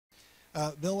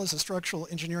Bill is a structural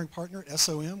engineering partner at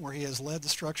SOM, where he has led the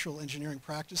structural engineering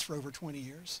practice for over 20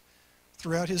 years.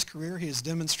 Throughout his career, he has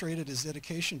demonstrated his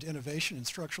dedication to innovation in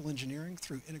structural engineering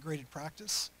through integrated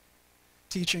practice,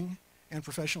 teaching, and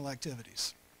professional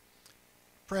activities.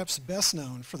 Perhaps best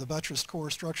known for the buttressed core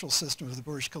structural system of the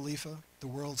Burj Khalifa, the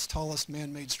world's tallest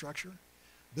man-made structure,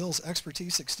 Bill's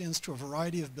expertise extends to a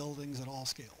variety of buildings at all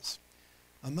scales.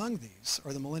 Among these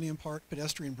are the Millennium Park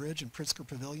Pedestrian Bridge and Pritzker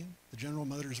Pavilion, the General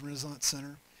Motors Renaissance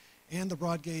Center, and the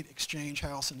Broadgate Exchange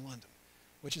House in London,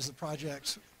 which is the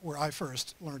project where I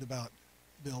first learned about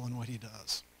Bill and what he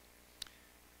does.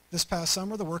 This past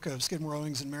summer, the work of Skidmore,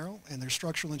 Owings & Merrill and their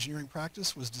structural engineering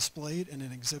practice was displayed in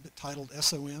an exhibit titled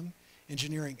SOM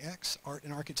Engineering X, Art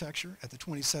and Architecture at the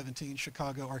 2017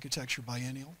 Chicago Architecture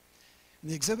Biennial.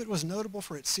 And the exhibit was notable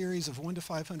for its series of 1 to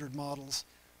 500 models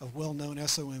of well-known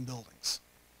SOM buildings,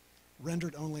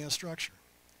 rendered only as structure.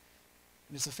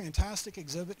 And it's a fantastic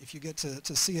exhibit if you get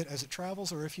to see it as it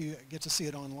travels or if you get to see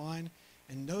it online.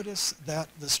 And notice that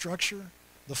the structure,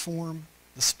 the form,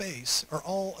 the space are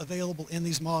all available in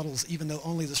these models even though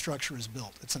only the structure is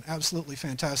built. It's an absolutely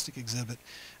fantastic exhibit.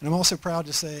 And I'm also proud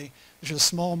to say there's a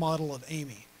small model of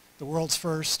Amy, the world's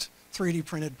first 3D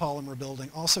printed polymer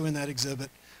building, also in that exhibit,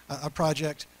 a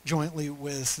project jointly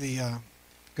with the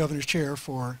Governor's Chair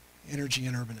for Energy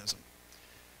and Urbanism.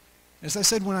 As I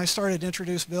said when I started to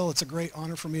introduce Bill, it's a great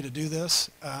honor for me to do this.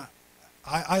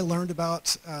 I learned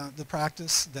about the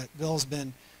practice that Bill's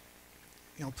been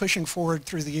pushing forward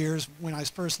through the years. When I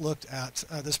first looked at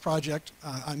this project,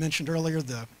 I mentioned earlier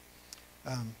the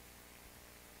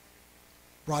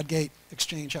Broadgate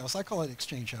Exchange House. I call it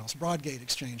Exchange House, Broadgate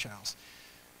Exchange House.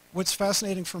 What's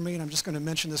fascinating for me, and I'm just going to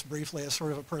mention this briefly as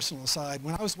sort of a personal aside,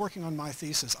 when I was working on my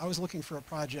thesis, I was looking for a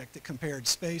project that compared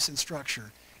space and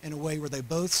structure in a way where they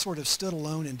both sort of stood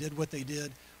alone and did what they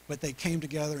did, but they came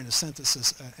together in a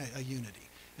synthesis, a unity.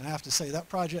 And I have to say that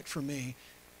project for me,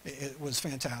 it was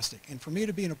fantastic. And for me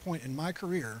to be in a point in my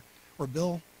career where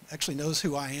Bill actually knows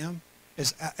who I am,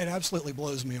 it absolutely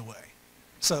blows me away.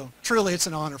 So truly it's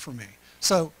an honor for me.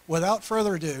 So without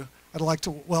further ado, I'd like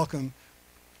to welcome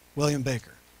William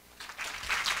Baker.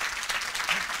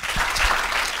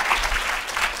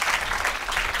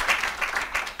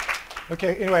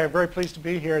 Okay, anyway, I'm very pleased to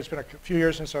be here. It's been a few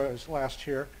years since I was last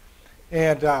here.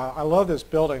 And I love this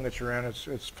building that you're in. It's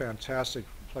a fantastic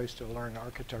place to learn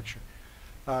architecture.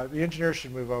 The engineers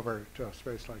should move over to a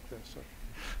space like this. So,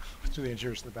 to the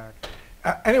engineers in the back.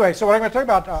 Anyway, so what I'm going to talk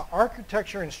about,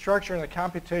 architecture and structure in the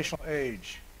computational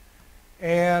age.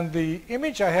 And the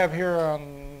image I have here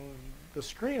on the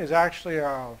screen is actually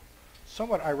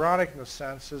somewhat ironic in the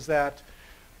sense is that,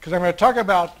 because I'm going to talk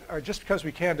about, just because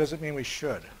we can doesn't mean we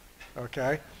should.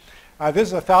 Okay, this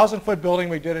is a 1,000-foot building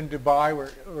we did in Dubai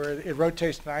where it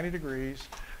rotates 90 degrees,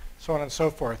 so on and so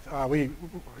forth.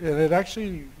 It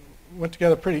actually went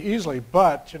together pretty easily,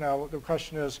 but the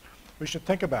question is we should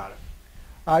think about it.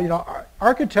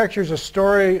 Architecture is a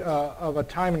story of a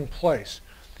time and place.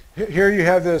 Here you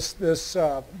have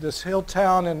this hill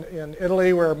town in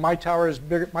Italy where my tower is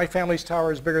bigger, my family's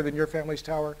tower is bigger than your family's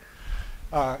tower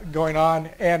going on,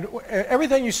 and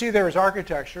everything you see there is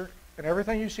architecture. And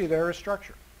everything you see there is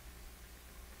structure.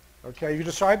 Okay, you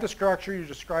describe the structure, you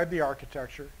describe the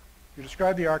architecture. You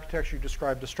describe the architecture, you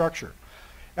describe the structure.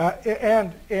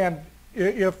 And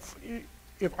if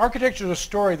architecture is a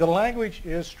story, the language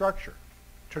is structure.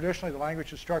 Traditionally, the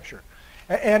language is structure.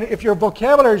 And if your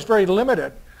vocabulary is very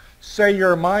limited, say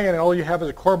you're a Mayan and all you have is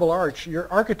a corbel arch, your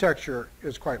architecture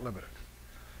is quite limited.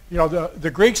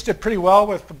 The Greeks did pretty well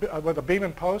with a beam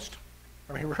and post.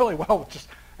 I mean, really well with just.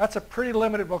 That's a pretty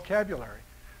limited vocabulary,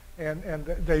 and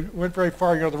they went very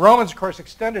far. The Romans, of course,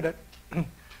 extended it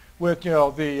with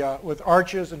with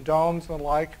arches and domes and the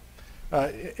like,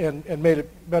 and made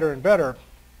it better and better.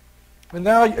 And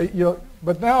now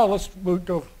but now let's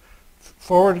go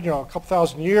forward, a couple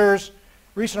thousand years.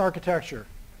 Recent architecture.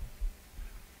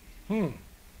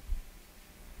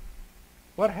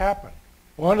 What happened?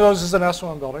 One of those is an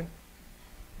S1 building.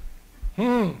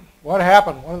 What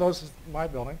happened? One of those is my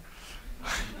building.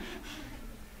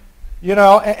 And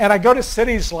I go to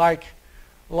cities like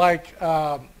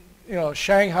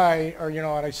Shanghai, or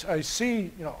and I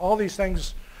see all these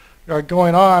things are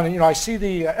going on. And I see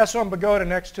the S1 Pagoda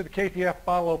next to the KPF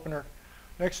bottle opener,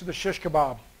 next to the shish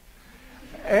kebab.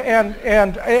 And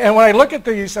when I look at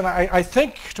these, and I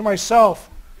think to myself,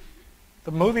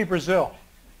 the movie Brazil.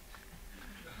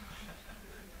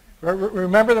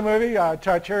 Remember the movie?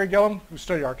 Terry Gilliam, who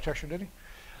studied architecture, didn't he?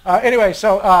 Anyway,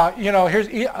 so here's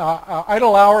Ida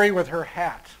Lowry with her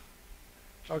hat.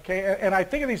 Okay, and I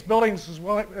think of these buildings as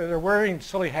well, they're wearing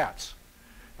silly hats.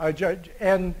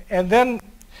 And then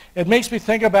It makes me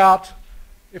think about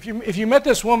if you met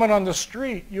this woman on the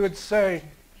street, you would say,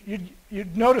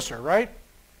 you'd notice her, right?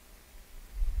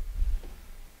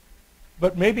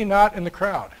 But maybe not in the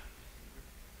crowd.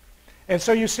 And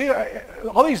so you see,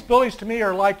 all these buildings to me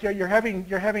are like you're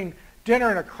having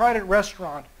dinner in a crowded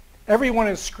restaurant. Everyone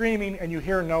is screaming and you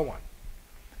hear no one.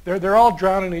 They're all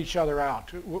drowning each other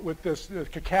out with this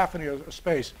cacophony of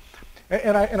space.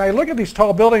 And I look at these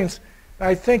tall buildings and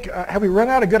I think, have we run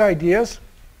out of good ideas?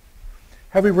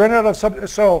 Have we run out of something?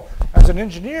 So as an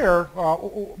engineer,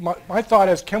 my thought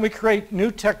is, can we create new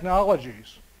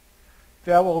technologies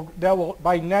that will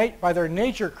by their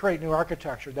nature create new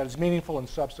architecture that is meaningful and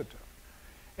substantive?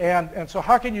 And so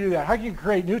how can you do that? How can you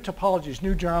create new topologies,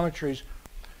 new geometries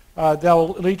that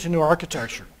will lead to new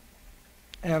architecture?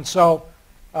 And so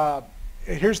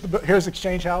here's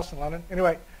Exchange House in London.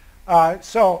 Anyway,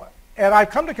 and I've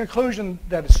come to the conclusion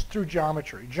that it's through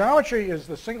geometry. Geometry is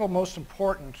the single most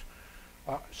important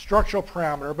structural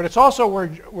parameter, but it's also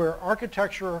where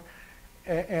architecture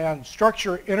and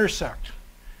structure intersect.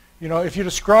 You know, if you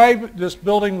describe this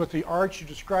building with the arch, you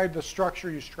describe the structure,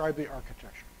 you describe the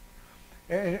architecture.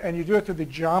 And you do it through the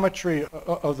geometry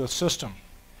of the system.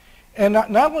 And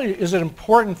not only is it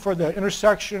important for the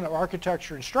intersection of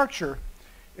architecture and structure,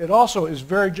 it also is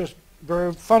very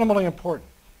fundamentally important.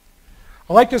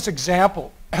 I like this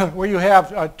example where you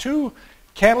have two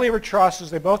cantilever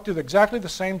trusses. They both do exactly the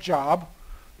same job.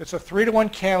 It's a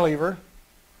 3-to-1 cantilever.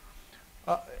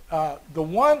 The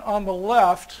one on the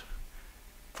left,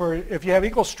 if you have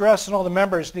equal stress in all the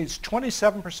members, needs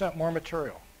 27% more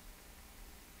material.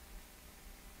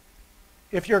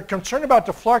 If you're concerned about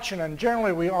deflection, and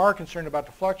generally we are concerned about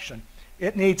deflection,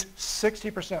 it needs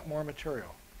 60% more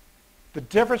material. The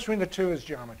difference between the two is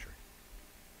geometry.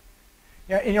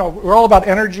 Yeah, and, you know, we're all about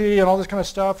energy and all this kind of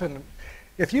stuff, and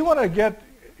if you want to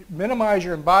minimize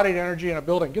your embodied energy in a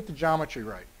building, get the geometry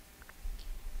right.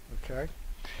 Okay,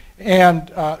 and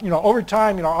you know, over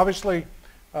time, you know, obviously,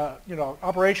 you know,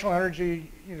 operational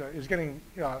energy, you know, is getting,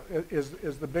 you know,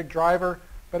 is the big driver.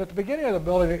 But at the beginning of the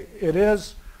building, it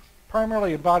is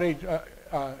primarily embodied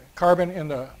carbon in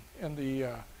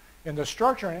the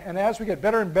structure, and as we get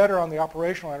better and better on the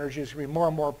operational energy, it's going to be more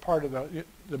and more part of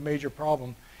the major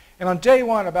problem. And on day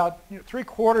one, about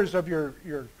 3/4 of your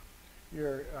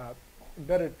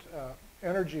embedded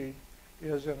energy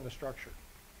is in the structure.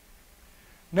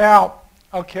 Now,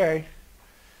 okay,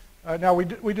 now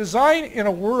we design in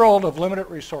a world of limited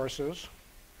resources,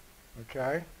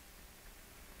 okay,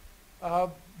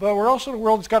 but we're also in a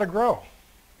world that's got to grow.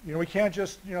 You know, we can't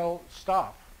just, you know,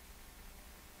 stop.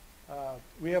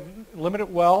 We have limited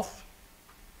wealth,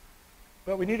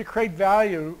 but we need to create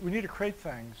value. We need to create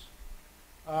things.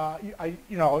 I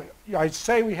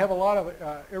say we have a lot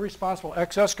of irresponsible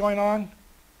excess going on,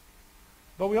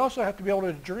 but we also have to be able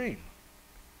to dream.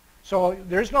 So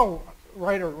there's no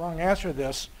right or wrong answer to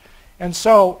this. And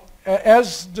so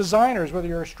as designers, whether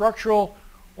you're a structural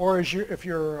or if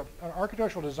you're an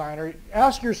architectural designer,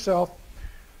 ask yourself,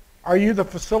 are you the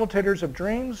facilitators of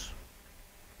dreams?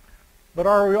 But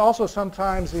are we also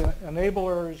sometimes the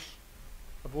enablers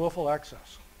of willful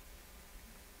excess?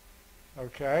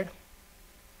 Okay.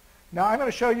 Now I'm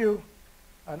going to show you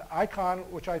an icon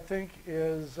which I think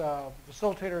is a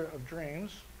facilitator of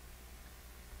dreams,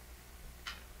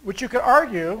 which you could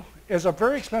argue is a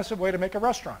very expensive way to make a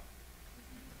restaurant.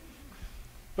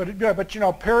 But you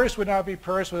know, Paris would not be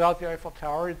Paris without the Eiffel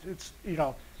Tower. It's you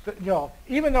know,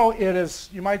 even though it is,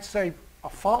 you might say, a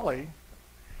folly,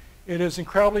 it is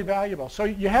incredibly valuable. So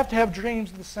you have to have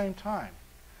dreams at the same time.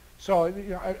 So you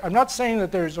know, I'm not saying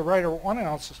that there's a right or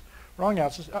wrong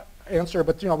answer,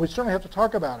 but you know, we certainly have to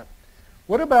talk about it.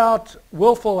 What about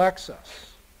willful excess?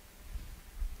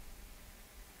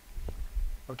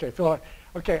 Okay, Phil.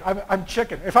 Okay, I'm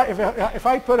chicken. If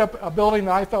I put up a building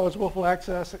that I thought was willful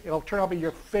excess, it'll turn out to be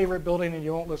your favorite building, and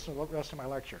you won't listen to the rest of my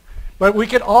lecture. But we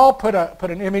could all put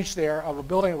an image there of a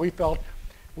building that we felt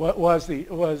was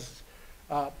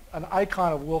an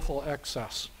icon of willful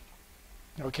excess.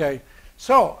 Okay,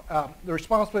 so the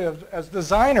responsibility as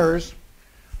designers,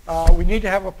 we need to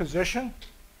have a position.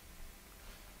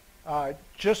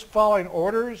 Just following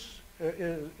orders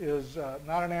is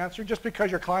not an answer. Just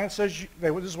because your client says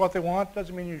this is what they want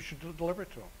doesn't mean you should deliver it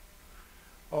to them.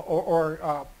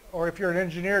 Or if you're an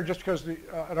engineer, just because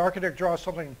an architect draws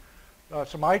something,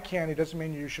 some eye candy, doesn't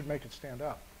mean you should make it stand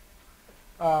up.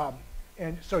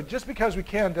 And so just because we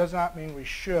can does not mean we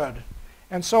should.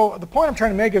 And so the point I'm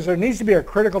trying to make is there needs to be a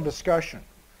critical discussion.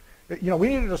 You know, we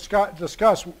need to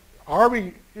discuss,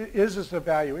 is this a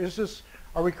value?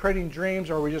 Are we creating dreams,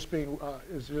 or are we just being,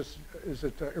 is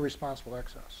it irresponsible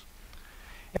excess?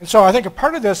 And so I think a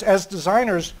part of this, as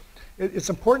designers, it's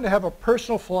important to have a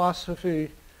personal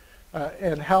philosophy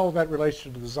and how that relates to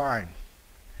design.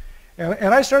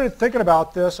 And I started thinking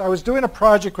about this. I was doing a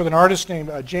project with an artist named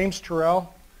James Turrell.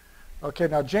 Okay,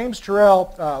 now James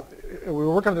Turrell, we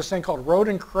were working on this thing called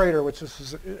Roden Crater, which is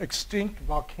this extinct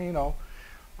volcano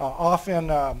off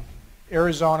in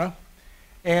Arizona.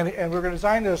 And we're going to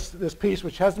design this piece,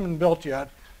 which hasn't been built yet,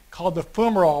 called the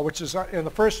fumarole, which is in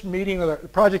the first meeting of the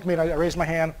project meeting, I raised my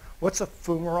hand. What's a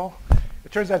fumarole?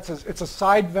 It turns out it's a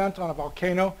side vent on a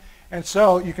volcano. And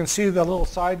so you can see the little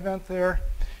side vent there.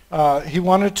 He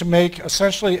wanted to make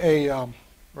essentially a,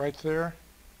 right there,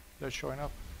 that's showing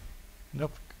up.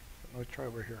 Nope, let me try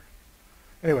over here.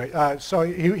 Anyway, so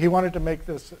he wanted to make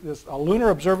this a lunar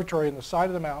observatory in the side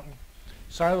of the mountain,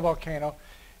 side of the volcano.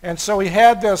 And so he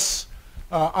had this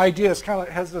idea. It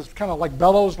has this kind of like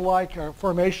bellows-like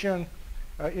formation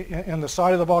in the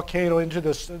side of the volcano into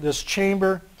this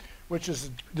chamber, which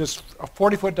is this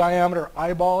 40-foot diameter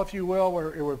eyeball, if you will,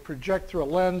 where it would project through a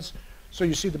lens. So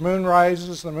you see the moon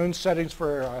rises, the moon settings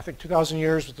for, I think, 2,000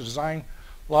 years with the design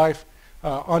life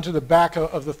onto the back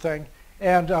of the thing.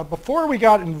 And before we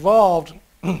got involved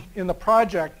in the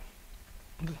project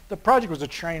was a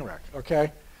train wreck,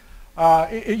 okay?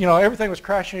 You know, everything was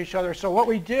crashing each other. So what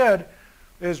we did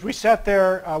is we sat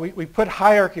there, we put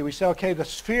hierarchy. We said, okay, the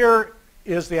sphere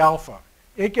is the alpha.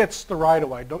 It gets the right of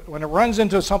way. When it runs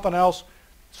into something else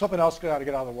got to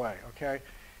get out of the way, okay?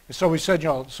 And so we said, you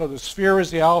know, so the sphere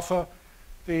is the alpha.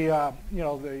 The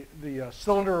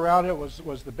cylinder around it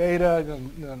was the beta,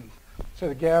 and then say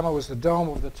the gamma was the dome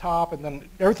over the top, and then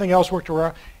everything else worked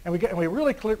around, and we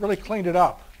really cleaned it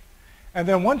up. And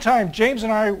then one time, James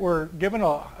and I were given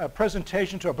a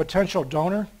presentation to a potential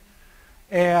donor,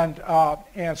 and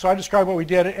so I described what we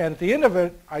did, and at the end of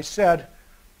it, I said,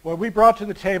 what we brought to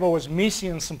the table was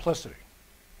Misesian simplicity.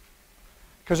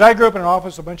 Because I grew up in an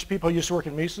office, a bunch of people used to work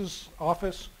in Mises'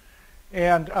 office,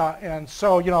 and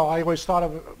so, you know, I always thought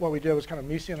of what we did was kind of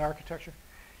Misesian architecture.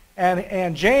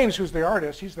 And James, who's the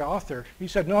artist, he's the author, he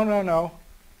said, no,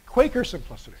 Quaker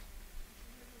simplicity.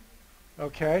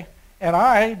 Okay? And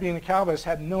I, being a Calvinist,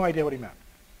 had no idea what he meant.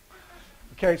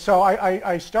 Okay, so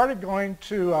I started going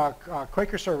to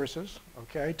Quaker services,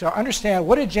 okay, to understand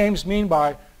what did James mean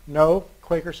by no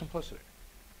Quaker simplicity.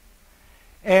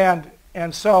 And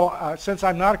so since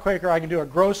I'm not a Quaker, I can do a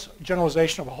gross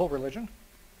generalization of a whole religion.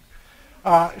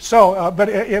 But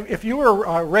if you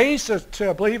were raised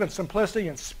to believe in simplicity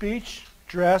in speech,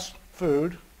 dress,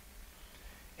 food,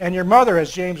 and your mother,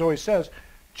 as James always says,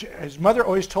 his mother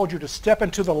always told you to step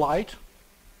into the light,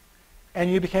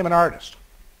 and you became an artist.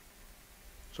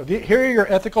 So here are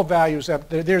your ethical values.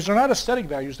 They're not aesthetic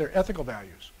values, they're ethical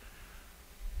values.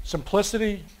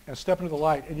 Simplicity and step into the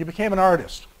light, and you became an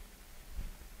artist.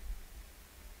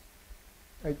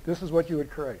 This is what you would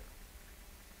create.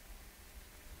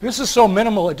 This is so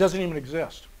minimal it doesn't even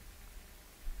exist.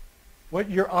 What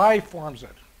your eye forms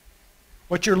it.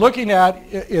 What you're looking at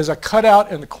is a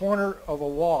cutout in the corner of a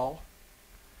wall,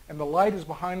 and the light is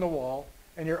behind the wall,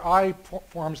 and your eye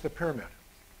forms the pyramid.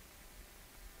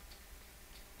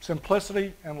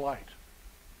 Simplicity and light.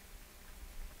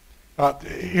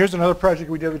 Here's another project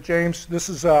we did with James. This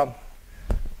is at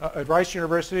Rice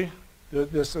University,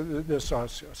 this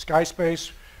sky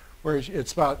space, where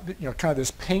it's about, you know, kind of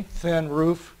this paint-thin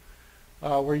roof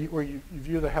where you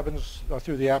view the heavens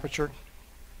through the aperture.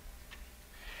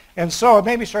 And so it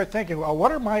made me start thinking, well,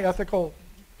 what are my ethical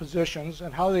positions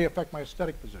and how do they affect my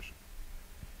aesthetic position?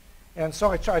 And so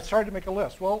I started to make a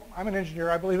list. Well, I'm an engineer.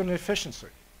 I believe in efficiency,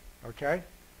 okay?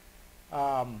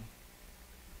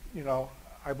 You know,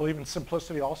 I believe in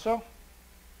simplicity also.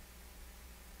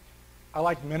 I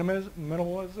like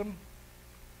minimalism.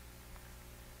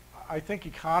 I think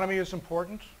economy is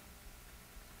important.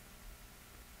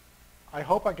 I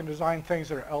hope I can design things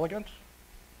that are elegant,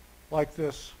 like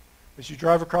this. As you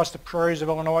drive across the prairies of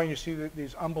Illinois, you see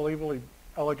these unbelievably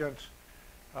elegant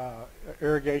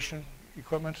irrigation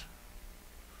equipment.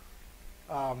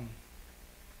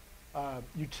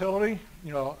 Utility,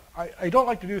 you know, I don't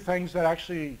like to do things that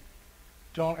actually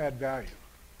don't add value.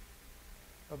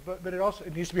 But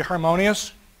it needs to be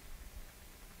harmonious.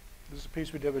 This is a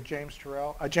piece we did with James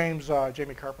Turrell,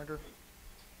 Jamie Carpenter.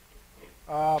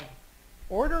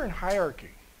 Order and hierarchy.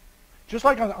 Just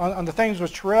like on the things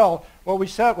with Turrell, what we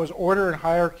set was order and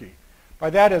hierarchy. By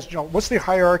that is, you know, what's the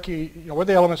hierarchy? You know, what are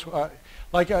the elements?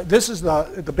 This is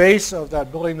the base of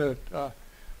that building that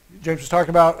James was talking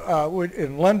about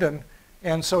in London,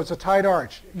 and so it's a tied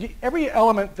arch. Every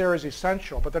element there is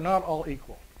essential, but they're not all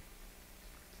equal.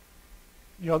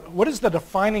 You know, what is the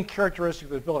defining characteristic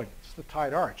of the building? It's the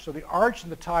tied arch. So the arch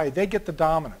and the tie, they get the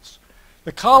dominance.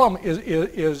 The column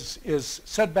is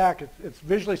set back. It's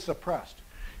visually suppressed.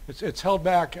 It's held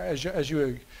back as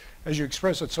you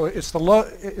express it. So it's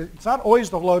it's not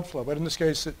always the load flow, but in this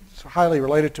case, it's highly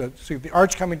related to it. See the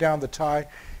arch coming down the tie,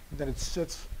 and then it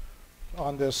sits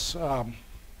on this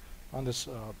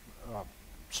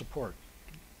support,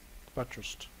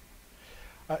 buttressed.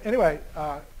 Anyway,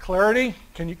 clarity.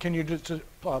 Can you just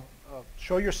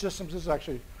show your systems? This is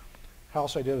actually a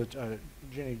house I did at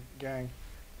Ginny Gang.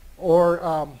 Or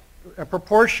a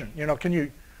proportion. You know, can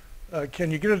you get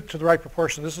it to the right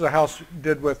proportion? This is a house we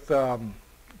did with Tom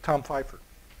Pfeiffer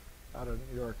out of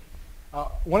New York.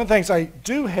 One of the things I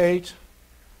do hate,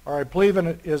 or I believe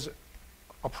in, is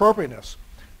appropriateness.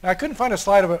 Now, I couldn't find a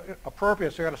slide of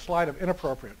appropriate, so I got a slide of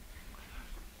inappropriate.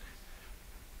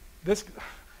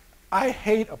 I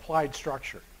hate applied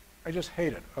structure. I just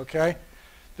hate it, okay?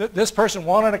 This person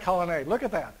wanted a colonnade. Look at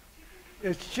that.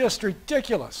 It's just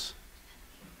ridiculous.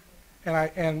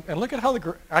 And look at how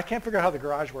I can't figure out how the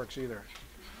garage works either.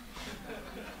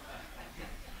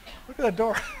 Look at that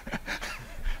door.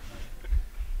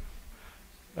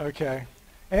 Okay.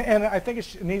 And I think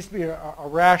it needs to be a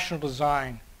rational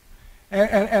design.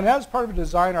 And as part of a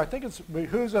designer, I think it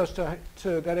behooves us to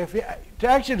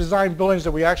actually design buildings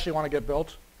that we actually want to get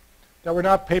built, that we're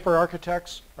not paper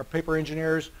architects or paper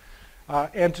engineers.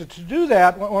 And to do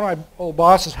that, one of my old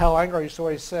bosses, Hal Angro, used to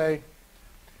always say,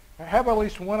 have at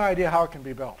least one idea how it can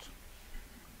be built.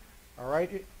 All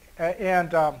right?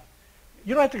 And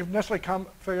you don't have to necessarily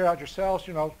figure it out yourselves.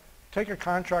 You know, take a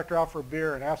contractor out for a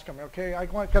beer and ask them, okay, I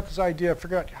got this idea,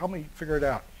 help me figure it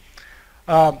out.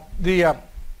 And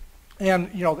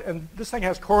you know, and this thing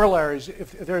has corollaries.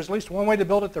 If there's at least one way to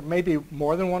build it, there may be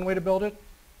more than one way to build it.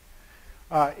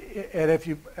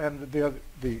 And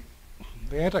the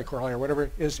anti-corollary or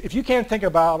whatever is, if you can't think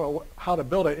about how to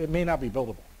build it, it may not be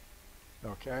buildable.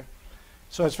 Okay,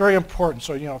 so it's very important.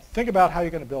 So, you know, think about how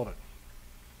you're going to build it.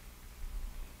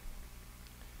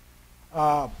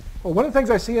 Well, one of the things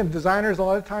I see in designers a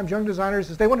lot of times, young designers,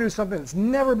 is they want to do something that's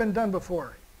never been done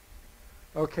before.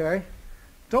 Okay,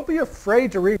 don't be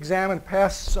afraid to re-examine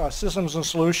past systems and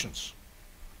solutions.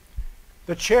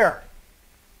 The chair,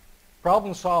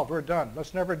 problem solved, we're done.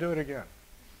 Let's never do it again.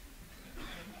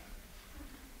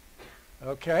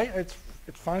 Okay, it's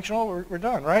functional, we're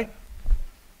done, right?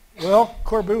 Well,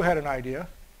 Corbu had an idea,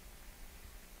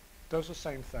 does the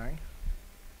same thing,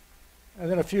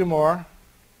 and then a few more,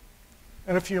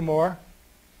 and a few more,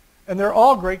 and they're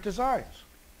all great designs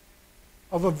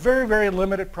of a very, very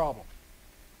limited problem.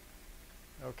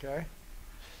 Okay,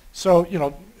 so you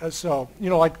know,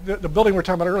 like the building we were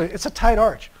talking about earlier, it's a tight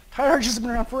arch. Tight arch has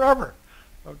been around forever.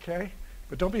 Okay,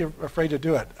 but don't be afraid to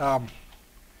do it.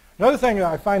 Another thing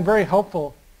that I find very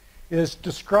helpful is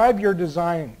describe your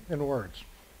design in words.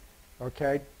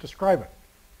 Okay, describe it.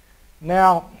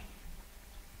 Now,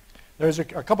 there's a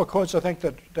couple of quotes I think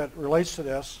that relates to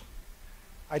this.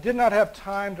 I did not have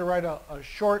time to write a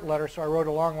short letter, so I wrote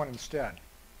a long one instead.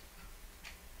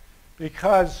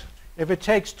 Because if it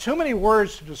takes too many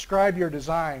words to describe your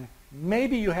design,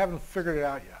 maybe you haven't figured it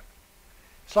out yet.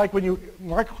 It's like when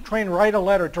Mark Twain write a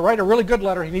letter. To write a really good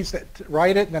letter, he needs to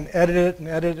write it and then edit it and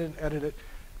edit it and edit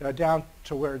it down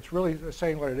to where it's really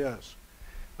saying what it is.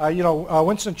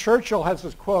 Winston Churchill has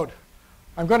this quote,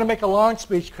 "I'm going to make a long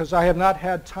speech because I have not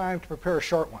had time to prepare a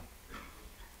short one."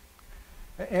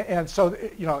 And so,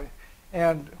 you know,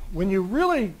 and when you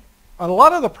really, on a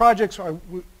lot of the projects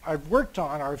I've worked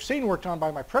on, or I've seen worked on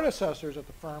by my predecessors at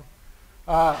the firm,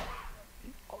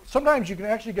 sometimes you can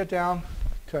actually get down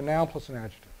to a noun plus an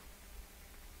adjective.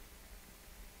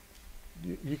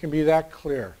 You can be that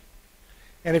clear.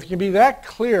 And if you can be that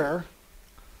clear,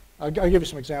 I'll give you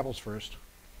some examples first.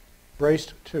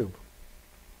 Braced tube.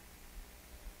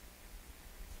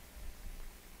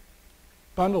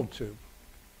 Bundled tube.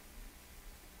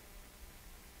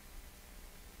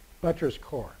 Buttress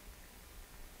core.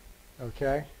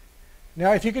 Okay?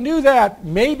 Now, if you can do that,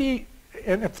 maybe,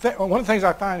 and one of the things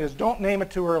I find is don't name it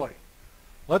too early.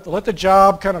 Let the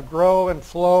job kind of grow and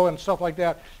flow and stuff like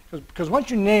that. Because once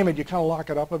you name it, you kind of lock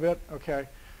it up a bit. Okay?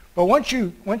 But once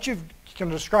you can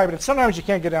describe it, and sometimes you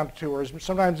can't get down to 2 words, but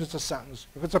sometimes it's a sentence.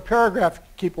 If it's a paragraph,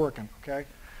 keep working. Okay?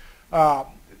 But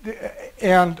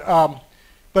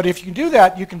if you can do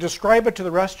that, you can describe it to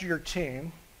the rest of your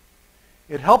team.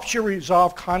 It helps you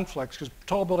resolve conflicts, because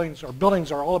tall buildings or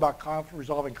buildings are all about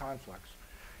resolving conflicts.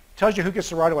 It tells you who gets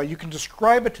the right of way. You can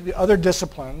describe it to the other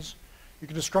disciplines. You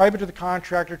can describe it to the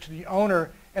contractor, to the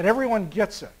owner, and everyone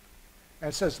gets it. And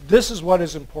it says, this is what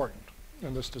is important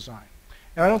in this design.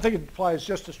 And I don't think it applies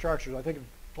just to structures. I think it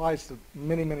applies to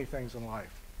many, many things in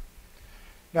life.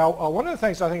 Now, one of the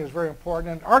things I think is very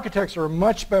important, and architects are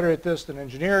much better at this than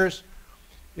engineers,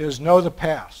 is know the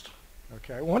past.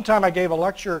 Okay. One time I gave a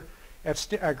lecture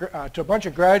to a bunch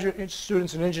of graduate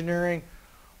students in engineering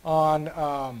on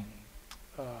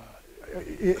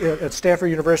at Stanford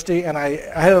University, and I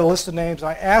had a list of names. And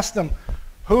I asked them,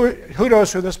 who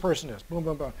knows who this person is? Boom,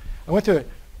 boom, boom. I went through it.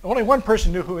 Only one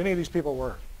person knew who any of these people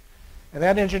were, and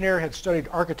that engineer had studied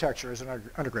architecture as an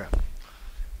undergrad.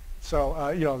 So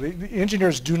you know, the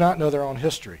engineers do not know their own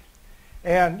history.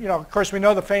 And you know, of course, we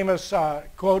know the famous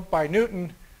quote by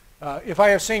Newton: "If I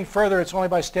have seen further, it's only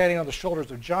by standing on the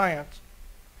shoulders of giants."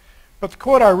 But the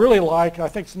quote I really like, and I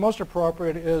think it's the most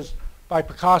appropriate, is by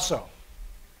Picasso.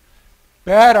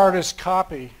 "Bad artists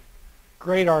copy,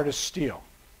 great artists steal."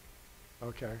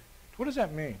 Okay. What does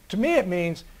that mean? To me, it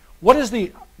means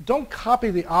don't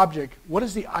copy the object. What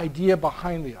is the idea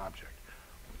behind the object?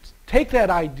 Take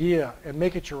that idea and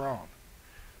make it your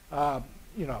own.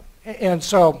 You know, and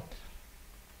so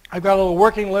I've got a little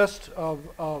working list of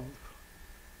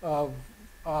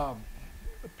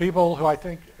people who I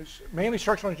think, mainly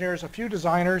structural engineers, a few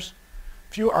designers,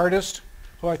 a few artists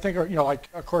who I think are, you know, like,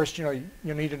 of course, you know,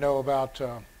 you need to know about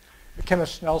Kenneth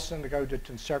Snelson, the guy who did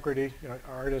Tensegrity, you know,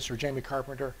 artist, or Jamie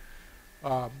Carpenter.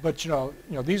 But you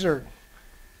know, these are,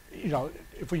 you know,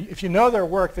 if you know their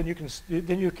work, then you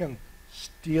can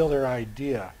steal their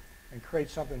idea and create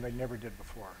something they never did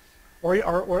before.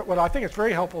 Or what I think is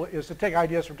very helpful is to take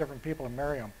ideas from different people and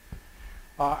marry them.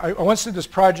 I once did this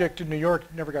project in New York,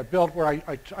 never got built, where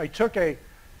I took a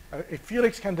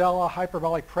Felix Candela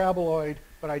hyperbolic paraboloid,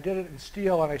 but I did it in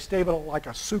steel, and I stapled it like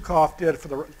a Sukoff did for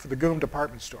the GUM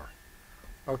department store.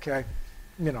 Okay,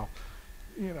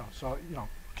 so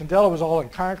Candela was all in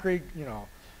concrete.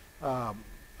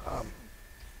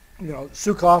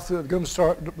 Sukoff, the GUM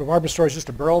store, the department store, is just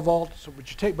a barrel vault. So,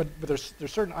 but there's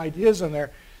certain ideas in there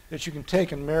that you can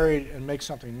take and marry and make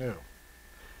something new.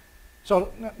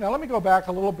 So now let me go back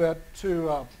a little bit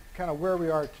to kind of where we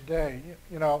are today.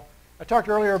 You know, I talked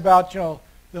earlier about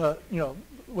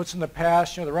what's in the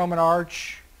past. You know, the Roman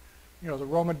arch, you know, the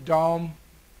Roman dome,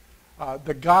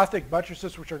 the Gothic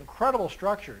buttresses, which are incredible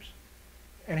structures.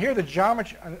 And here the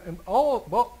geometry, and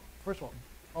first of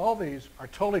all these are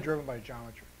totally driven by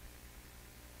geometry.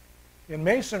 In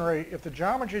masonry, if the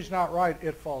geometry is not right,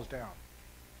 it falls down.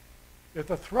 If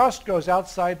the thrust goes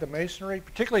outside the masonry,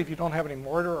 particularly if you don't have any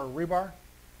mortar or rebar,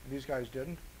 and these guys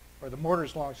didn't, or the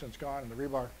mortar's long since gone and the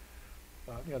rebar,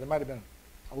 you know, there might have been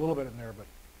a little bit in there,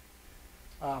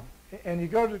 but and you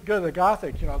go to the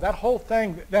Gothic, you know, that whole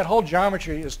thing, that whole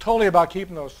geometry is totally about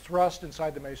keeping those thrusts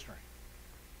inside the masonry.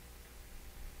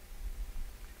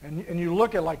 And you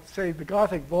look at, like, say, the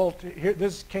Gothic vault. Here,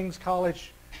 this is King's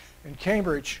College in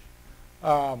Cambridge,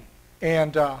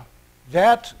 and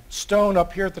that stone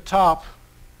up here at the top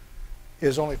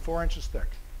is only 4 inches thick.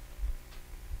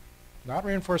 Not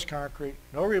reinforced concrete,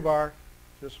 no rebar,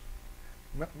 just,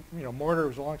 you know, mortar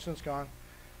was long since gone.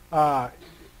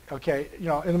 Okay, you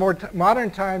know, in the more modern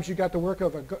times, you got the work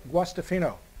of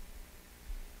Guastavino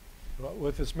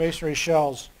with his masonry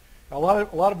shells. A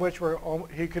lot of which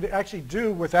he could actually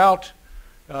do without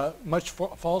much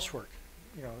false work,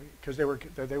 you know, because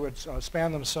they would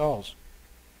span themselves.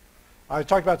 I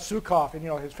talked about Sukoff and, you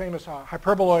know, his famous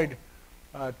hyperboloid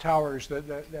towers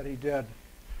that he did.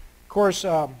 Of course,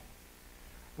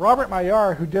 Robert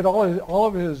Maillard, who did all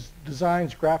of his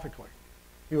designs graphically,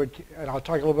 he would, and I'll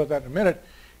talk a little bit about that in a minute.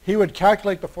 He would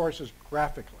calculate the forces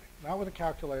graphically, not with a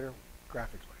calculator,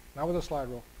 graphically, not with a slide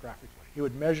rule, graphically. He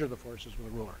would measure the forces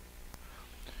with a ruler.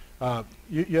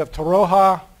 You have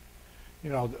Torroja, you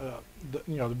know,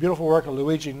 the beautiful work of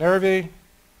Luigi Nervi.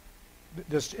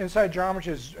 This inside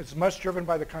geometry is much driven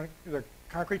by the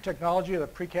concrete technology of the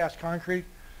precast concrete.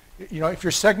 You know, if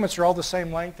your segments are all the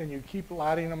same length and you keep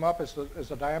lading them up, as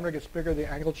the diameter gets bigger, the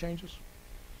angle changes.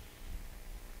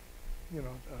 You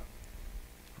know,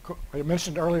 I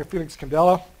mentioned earlier Felix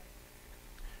Candela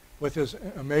with his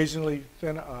amazingly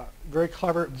thin, very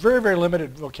clever, very, very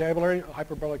limited vocabulary,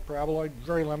 hyperbolic paraboloid,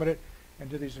 very limited, and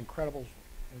did these incredible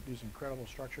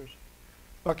structures.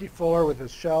 Bucky Fuller with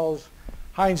his shells.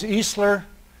 Heinz Eisler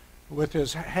with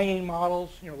his hanging models.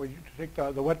 You know, where you take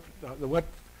the wet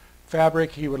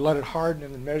fabric, he would let it harden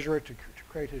and then measure it to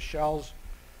create his shells.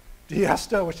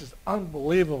 Diesta, which is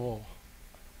unbelievable.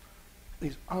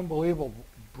 These unbelievable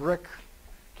brick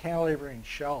cantilevering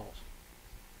shells.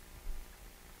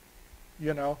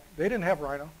 You know, they didn't have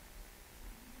Rhino.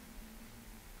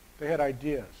 They had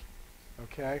ideas,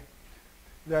 okay?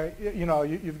 You know,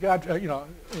 you've got,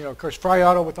 of course,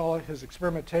 Friotto with all of his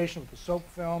experimentation with the soap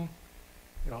film,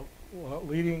 you know,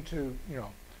 leading to, you know,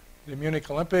 the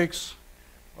Munich Olympics.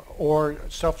 or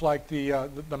stuff like the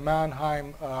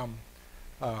Mannheim,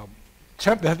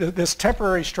 this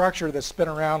temporary structure that's been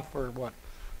around for what,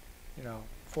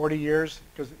 40 years,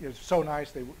 because it's so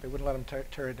nice they wouldn't let them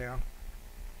tear it down.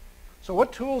 So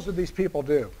what tools did these people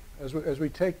do as we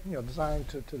take design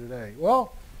to today?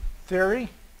 Well, theory,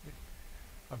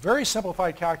 very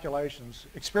simplified calculations,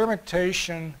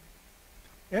 experimentation,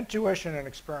 intuition, and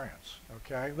experience.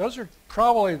 Okay, those are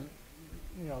probably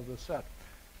the set.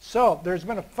 So there's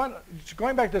been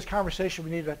going back to this conversation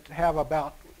we need to have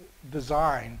about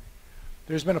design.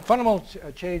 There's been a fundamental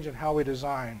change in how we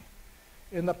design.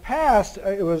 In the past,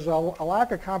 it was a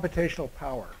lack of computational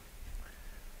power.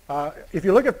 If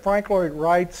you look at Frank Lloyd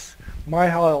Wright's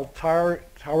Mile High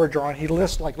Tower drawing, he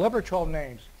lists like 11 or 12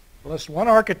 names. He lists one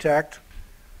architect,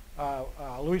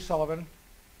 Louis Sullivan,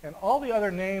 and all the other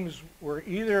names were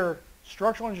either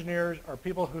structural engineers or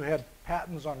people who had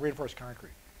patents on reinforced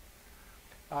concrete.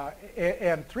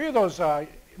 And 3 of those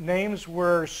names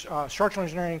were structural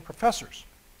engineering professors.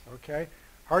 Okay,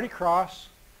 Hardy Cross,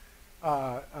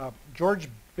 George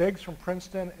Biggs from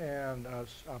Princeton, and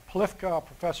Polifka, a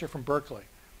professor from Berkeley.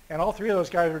 And all 3 of those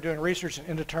guys were doing research in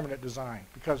indeterminate design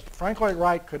because Frank Lloyd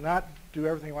Wright could not do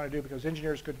everything he wanted to do because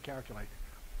engineers couldn't calculate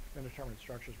indeterminate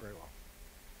structures very well.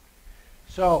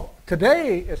 So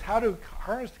today is how to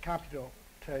harness the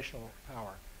computational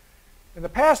power. In the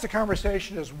past, the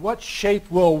conversation is what shape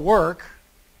will work,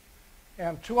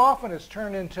 and too often it's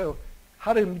turned into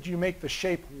how did you make the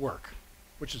shape work,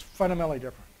 which is fundamentally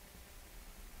different.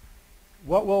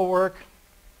 What will work,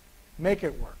 make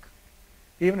it work,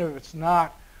 even if it's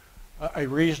not a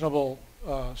reasonable,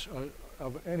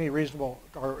 of any reasonable,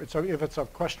 or if it's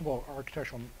of questionable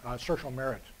architectural, structural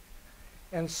merit.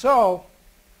 And so,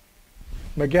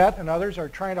 Maguette and others are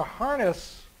trying to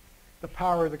harness the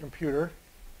power of the computer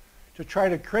to try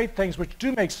to create things which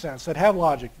do make sense, that have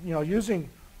logic, using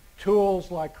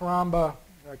tools like Karamba,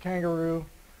 Kangaroo,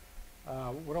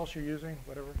 what else you're using,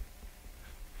 whatever.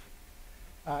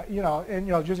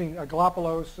 Using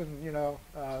Galapagos and,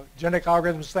 genetic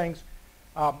algorithms, things.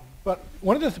 But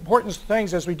one of the important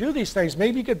things as we do these things,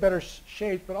 maybe you get better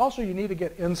shape, but also you need to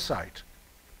get insight.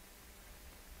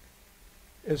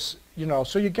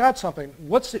 So you got something.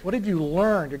 What have you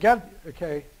learned?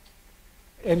 Okay.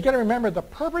 And you got to remember, the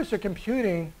purpose of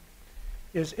computing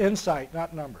is insight,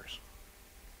 not numbers.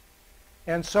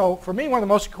 And so for me, one of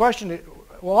the most questions,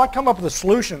 well, I come up with a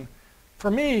solution.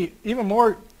 For me, even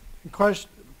more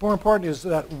important is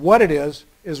that what it is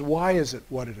why is it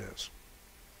what it is.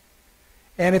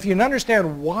 And if you can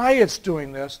understand why it's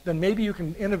doing this, then maybe you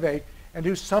can innovate and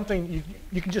do something,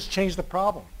 you can just change the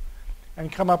problem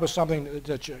and come up with something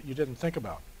that you didn't think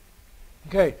about.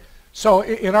 Okay, so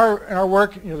in our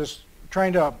work, this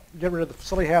trying to get rid of the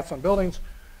silly hats on buildings,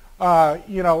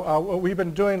 we've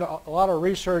been doing a lot of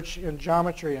research in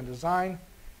geometry and design,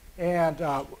 and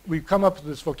we've come up with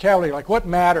this vocabulary, like what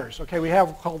matters. Okay, we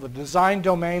have called the design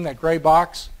domain, that gray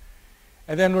box,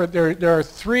 and then there are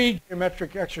 3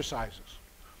 geometric exercises.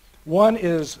 One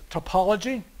is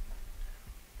topology,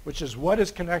 which is what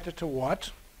is connected to what.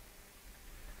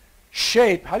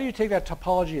 Shape, how do you take that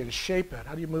topology and shape it?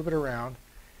 How do you move it around?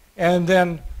 And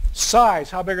then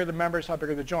size, how big are the members, how big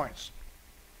are the joints?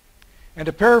 And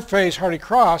to paraphrase Hardy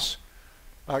Cross,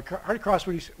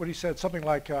 what he said, something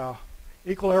like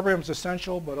equilibrium is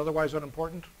essential but otherwise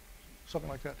unimportant, something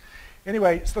like that.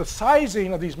 Anyway, so the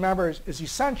sizing of these members is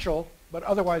essential but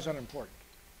otherwise unimportant.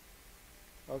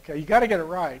 Okay, you got to get it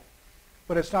right,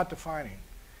 but it's not defining.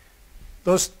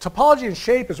 Those topology and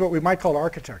shape is what we might call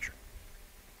architecture.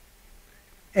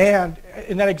 And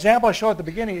in that example I showed at the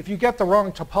beginning, if you get the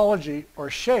wrong topology or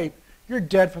shape, you're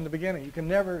dead from the beginning. You can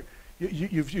never,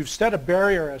 you've set a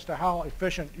barrier as to how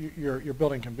efficient your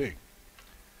building can be.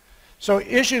 So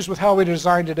issues with how we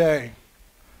design today.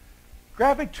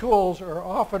 Graphic tools are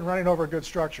often running over good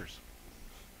structures.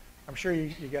 I'm sure you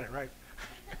get it right.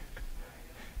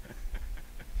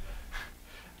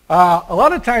 A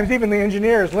lot of times, even the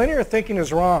engineers, linear thinking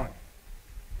is wrong.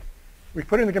 We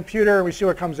put it in the computer and we see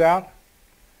what comes out.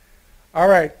 All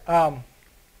right.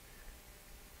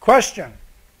 Question.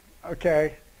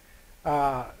 Okay.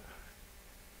 And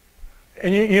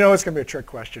you know it's going to be a trick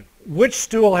question. Which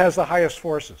stool has the highest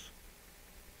forces?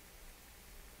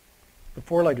 The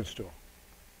 4-legged stool.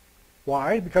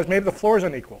 Why? Because maybe the floor is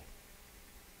unequal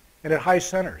and at high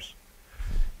centers.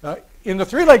 In the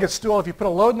 3-legged stool, if you put a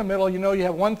load in the middle, you know you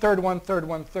have 1/3, 1/3,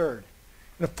 1/3.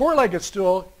 In a 4-legged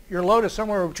stool, your load is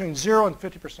somewhere between 0 and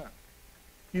 50%.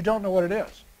 You don't know what it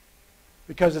is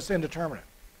because it's indeterminate.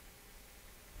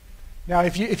 Now,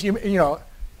 if you know,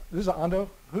 this is an Ondo.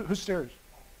 Who steers?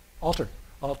 Alter.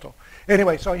 Alto.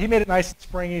 Anyway, so he made it nice and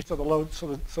springy, so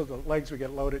the legs would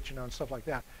get loaded, and stuff like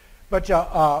that. But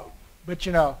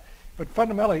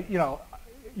fundamentally,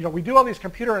 we do all these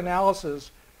computer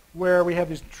analysis where we have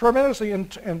these tremendously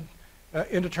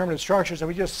indeterminate structures, and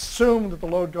we just assume that the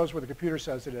load goes where the computer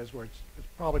says it is, where it's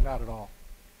probably not at all.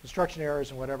 Instruction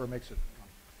errors and whatever makes it.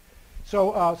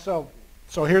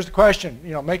 So here's the question.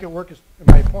 Make it work.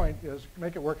 My point is,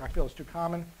 make it work. I feel is too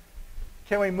common.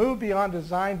 Can we move beyond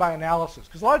design by analysis?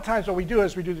 Because a lot of times what we do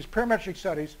is we do these parametric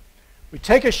studies. We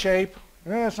take a shape.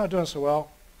 It's not doing so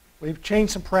well. We've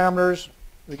changed some parameters.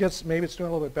 Maybe it's doing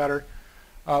a little bit better.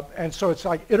 And so it's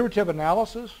like iterative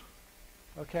analysis.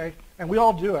 Okay, and we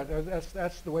all do it.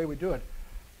 That's the way we do it.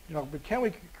 But can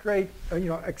we create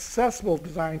accessible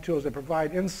design tools that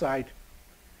provide insight?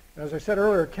 And as I said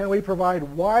earlier, can we provide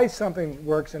why something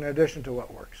works in addition to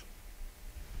what works?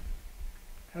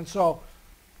 And so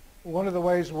one of the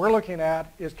ways we're looking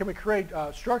at is, can we create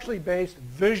structurally based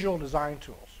visual design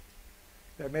tools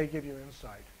that may give you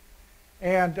insight?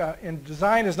 And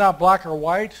design is not black or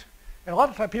white. And a lot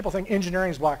of times people think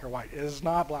engineering is black or white. It is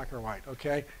not black or white.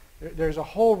 Okay, there's a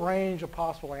whole range of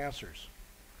possible answers.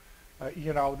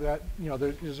 There's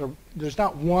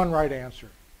not one right answer.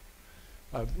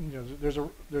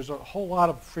 There's a whole lot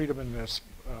of freedom in this,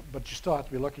 but you still have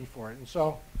to be looking for it. And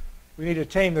so we need to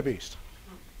tame the beast.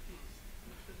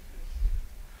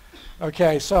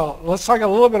 Okay, so let's talk a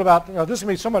little bit about, this is going to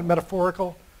be somewhat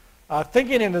metaphorical,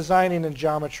 thinking and designing in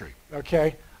geometry.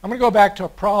 Okay, I'm going to go back to a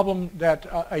problem that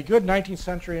a good 19th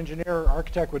century engineer or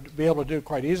architect would be able to do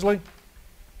quite easily,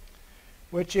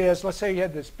 which is, let's say you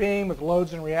had this beam with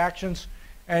loads and reactions,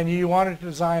 and you wanted to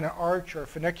design an arch or a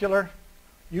funicular.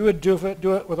 You would do it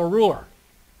with a ruler.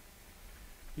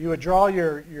 You would draw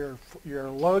your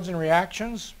loads and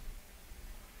reactions.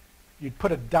 You'd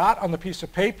put a dot on the piece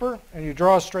of paper, and you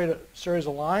draw a series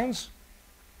of lines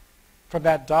from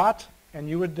that dot, and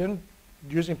you would then,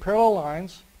 using parallel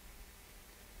lines,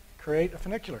 create a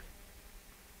funicular.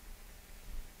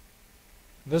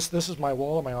 This is my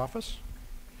wall in my office.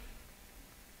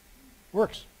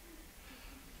 Works.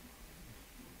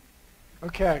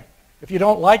 Okay. If you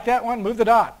don't like that one, move the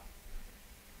dot.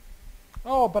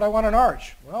 Oh, but I want an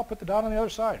arch. Well, put the dot on the other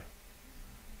side.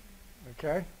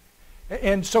 Okay?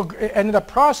 And in the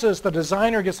process, the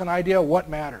designer gets an idea of what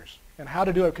matters and how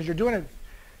to do it, because you're doing it,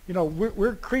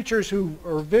 we're creatures who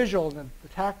are visual and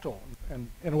tactile and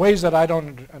in ways that I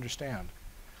don't understand.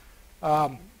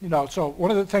 So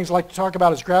one of the things I like to talk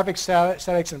about is graphic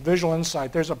statics and visual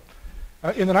insight.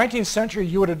 In the 19th century,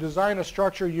 you would have designed a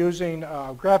structure using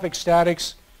graphic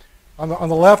statics. On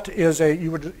the left is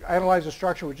you would analyze a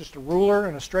structure with just a ruler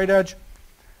and a straight edge.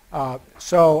 On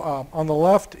the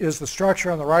left is the structure,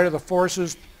 on the right are the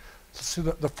forces. So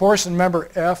the force in member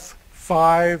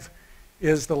F5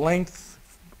 is the length,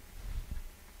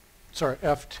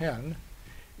 F10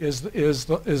 is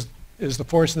the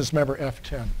force in this member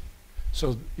F10.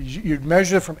 So you'd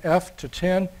measure it from F to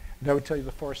 10, and that would tell you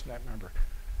the force in that member.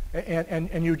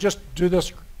 And you just do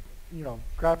this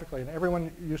graphically, and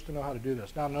everyone used to know how to do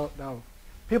this. Now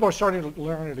people are starting to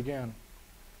learn it again.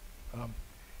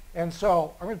 And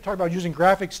so I'm going to talk about using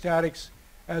graphic statics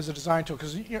as a design tool,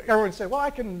 because everyone would say, well, I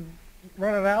can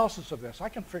run an analysis of this. I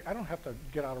don't have to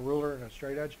get out a ruler and a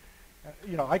straight edge.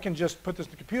 I can just put this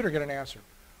in the computer and get an answer.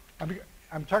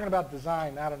 I'm talking about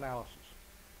design, not analysis.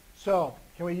 So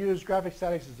can we use graphic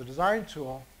statics as a design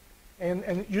tool,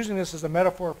 and using this as a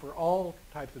metaphor for all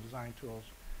types of design tools?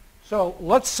 So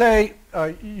let's say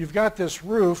you've got this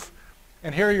roof,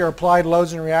 and here are your applied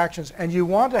loads and reactions, and you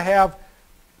want to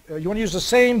use the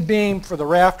same beam for the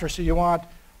rafter, so you want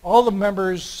all the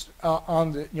members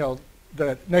on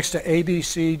the next to A, B,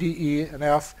 C, D, E, and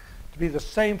F to be the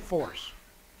same force.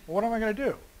 Well, what am I going to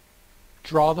do?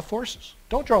 Draw the forces.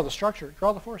 Don't draw the structure,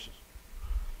 draw the forces.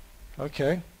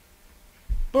 Okay.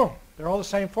 Boom, they're all the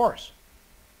same force.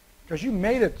 Because you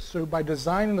made it so by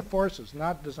designing the forces,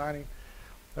 not designing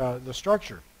the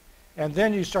structure. And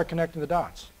then you start connecting the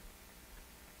dots.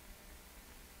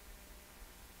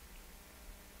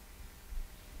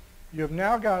 You've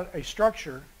now got a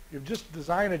structure. You've just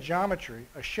designed a geometry,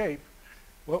 a shape,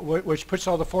 which puts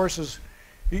all the forces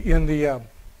in the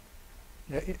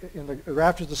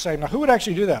rafters the same. Now, who would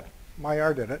actually do that?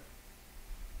 Maillard did it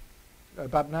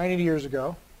about 90 years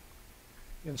ago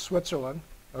in Switzerland.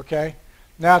 Okay.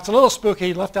 Now, it's a little spooky.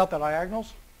 He left out the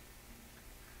diagonals.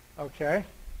 Okay.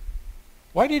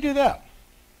 Why do you do that?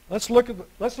 Let's look at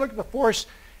the force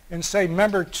and say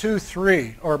member 2,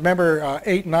 3, or member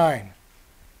 8, 9.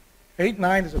 8,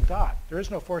 9 is a dot. There is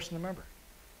no force in the member.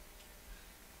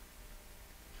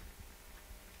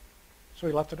 So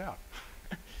he left it out.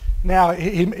 Now,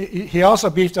 he also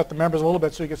beefed up the members a little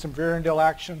bit so you get some Vierendeel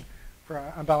action for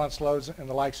unbalanced loads and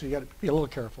the like, so you got to be a little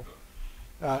careful.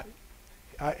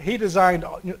 He designed,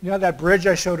 you know that bridge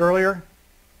I showed earlier?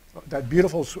 That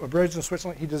beautiful bridge in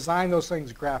Switzerland? He designed those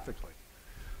things graphically.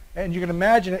 And you can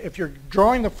imagine if you're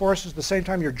drawing the forces at the same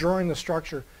time you're drawing the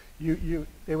structure,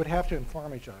 they would have to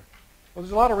inform each other. Well,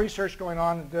 there's a lot of research going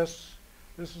on in this.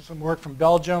 This is some work from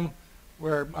Belgium.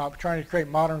 We're trying to create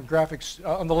modern graphics.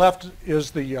 On the left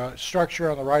is the structure,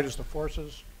 on the right is the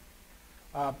forces.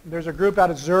 There's a group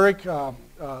out of Zurich,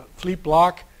 Philippe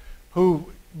Bloch, who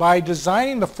by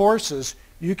designing the forces,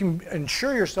 you can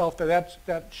ensure yourself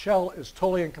that shell is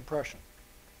totally in compression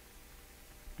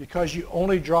because you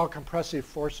only draw compressive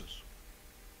forces.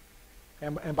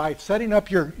 And by setting up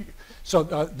your, so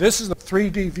this is the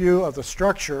 3D view of the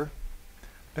structure.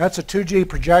 That's a 2G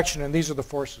projection, and these are the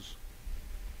forces.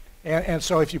 And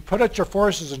so if you put out your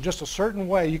forces in just a certain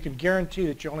way, you can guarantee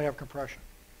that you only have compression.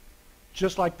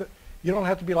 Just like you don't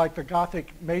have to be like the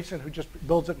Gothic mason who just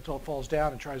builds it until it falls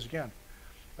down and tries again.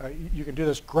 You can do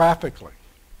this graphically.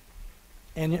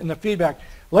 And in the feedback,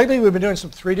 lately we've been doing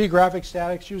some 3D graphic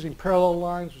statics using parallel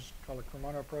lines, which is called the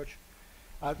Cremona approach.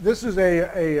 This is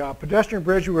a pedestrian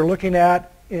bridge we were looking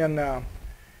at in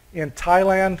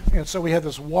Thailand, and so we had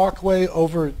this walkway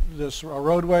over this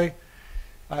roadway,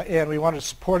 and we wanted to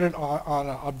support it on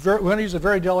we want to use a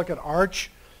very delicate arch,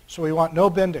 so we want no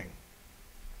bending.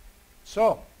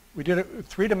 So we did it with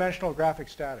three-dimensional graphic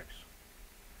statics,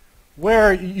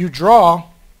 where you draw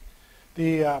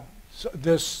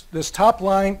this top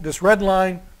line, this red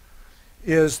line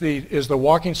is the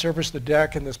walking surface, the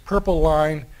deck, and this purple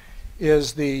line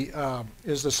is the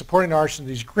supporting arch, and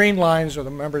these green lines are the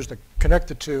members that connect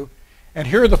the two. And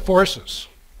here are the forces.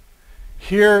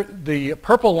 Here, the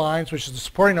purple lines, which is the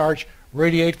supporting arch,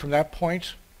 radiate from that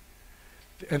point,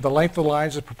 and the length of the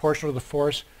lines is proportional to the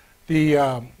force.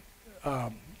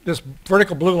 This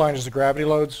vertical blue line is the gravity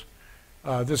loads.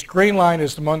 This green line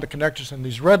is the one that connects us, and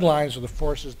these red lines are the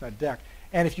forces in that deck.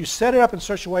 And if you set it up in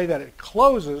such a way that it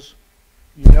closes,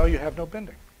 you know you have no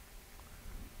bending.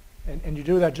 And you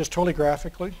do that just totally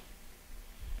graphically.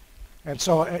 And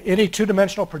so any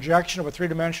two-dimensional projection of a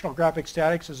three-dimensional graphic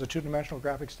statics is a two-dimensional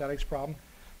graphic statics problem.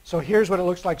 So here's what it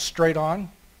looks like straight on.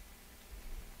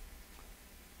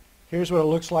 Here's what it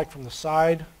looks like from the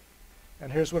side.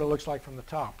 And here's what it looks like from the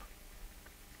top.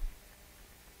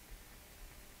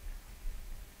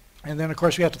 And then, of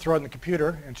course, we have to throw it in the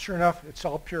computer. And sure enough, it's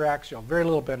all pure axial, very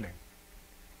little bending.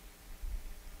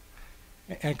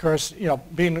 And of course, you know,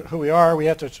 being who we are, we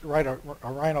have to write a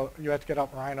Rhino. You have to get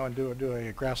up Rhino and do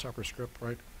a grasshopper script,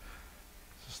 right?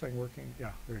 Is this thing working?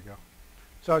 Yeah, there you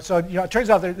go. So you know, it turns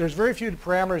out there's very few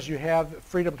parameters you have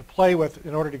freedom to play with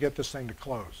in order to get this thing to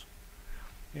close.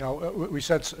 You know, we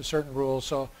set certain rules.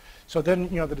 So then,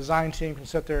 you know, the design team can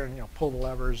sit there and, you know, pull the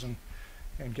levers and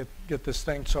get this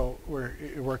thing so where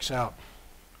it works out.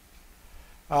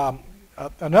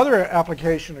 Another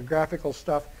application of graphical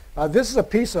stuff. This is a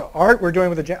piece of art we're doing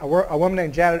with a woman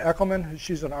named Janet Eckelman.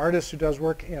 She's an artist who does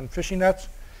work in fishing nets.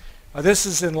 This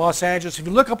is in Los Angeles. If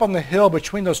you look up on the hill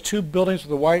between those two buildings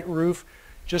with a white roof,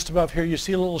 just above here, you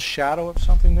see a little shadow of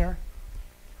something there.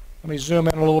 Let me zoom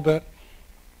in a little bit.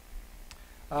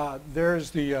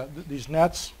 There's these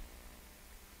nets,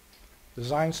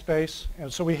 design space.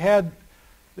 And so we had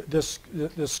this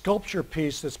sculpture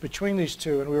piece that's between these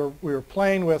two, and we were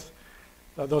playing with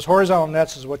those horizontal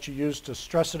nets is what you use to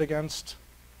stress it against.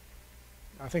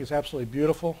 I think it's absolutely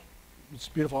beautiful. It's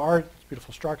beautiful art. It's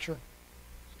beautiful structure.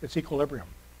 It's equilibrium.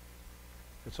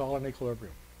 It's all in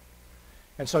equilibrium.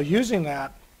 And so using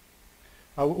that,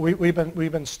 we've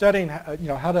been studying you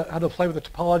know, how to play with the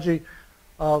topology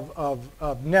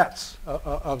of nets,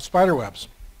 of spider webs,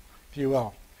 if you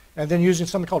will, and then using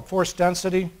something called force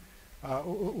density,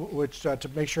 which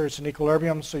to make sure it's in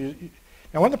equilibrium. So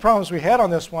now, one of the problems we had on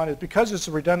this one is because it's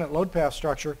a redundant load path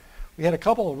structure, we had a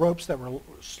couple of ropes that were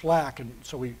slack, and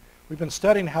so we've been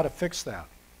studying how to fix that.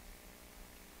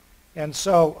 And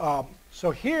so,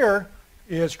 so here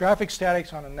is graphic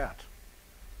statics on a net.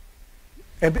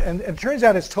 And it turns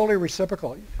out it's totally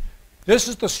reciprocal. This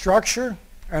is the structure,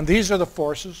 and these are the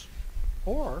forces.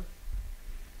 Or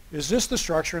is this the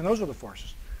structure, and those are the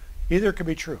forces? Either could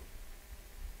be true.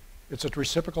 It's a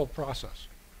reciprocal process.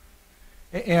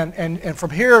 And from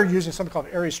here, using something called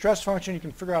area stress function, you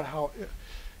can figure out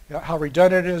how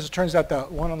redundant it is. It turns out the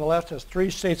one on the left has 3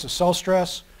 states of cell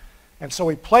stress. And so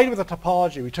we played with the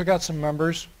topology. We took out some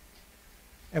members,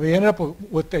 and we ended up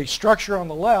with a structure on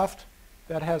the left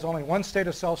that has only 1 state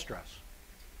of cell stress,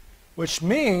 which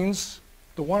means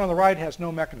the one on the right has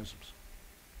no mechanisms.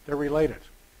 They're related.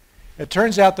 It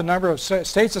turns out the number of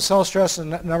states of cell stress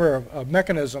and the number of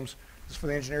mechanisms, this is for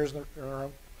the engineers in the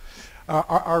room,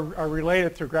 are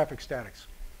related through graphic statics.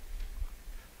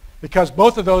 Because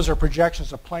both of those are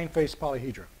projections of plane-face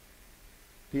polyhedra,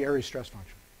 the Airy stress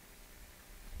function.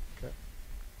 Okay.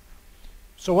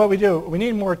 So what we do, we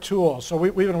need more tools. So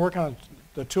we've been working on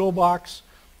the toolbox.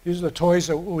 These are the toys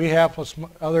that we have plus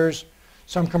others.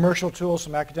 Some commercial tools,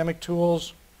 some academic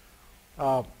tools.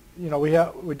 You know,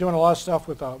 we're doing a lot of stuff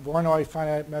with Voronoi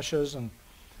finite meshes, and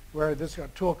where this a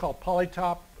tool called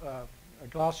Polytop,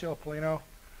 Glacio Polino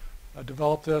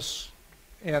developed this.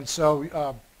 And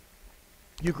so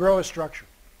you grow a structure.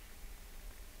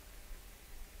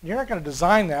 You're not going to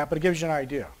design that, but it gives you an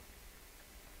idea.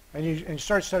 And you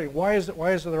start studying, why is it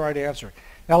the right answer?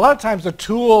 Now, a lot of times the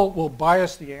tool will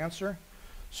bias the answer,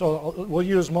 so we'll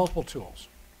use multiple tools.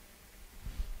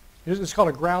 It's called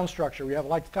a ground structure. We have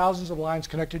like thousands of lines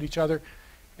connected to each other,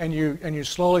 and you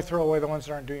slowly throw away the ones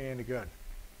that aren't doing you any good.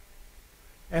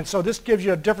 And so this gives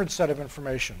you a different set of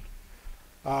information.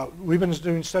 We've been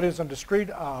doing studies on discrete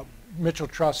Mitchell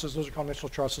trusses. Those are called Mitchell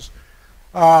trusses.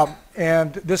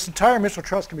 And this entire Mitchell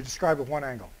truss can be described with one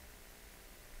angle.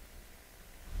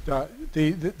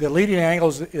 The leading angle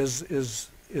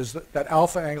is that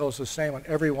alpha angle is the same on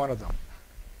every one of them.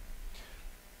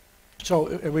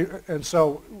 So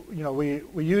you know,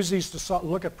 we use these to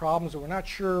look at problems that we're not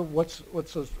sure what's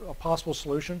a possible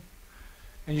solution,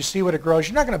 and you see what it grows.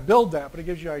 You're not going to build that, but it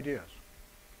gives you ideas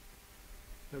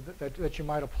that you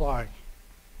might apply.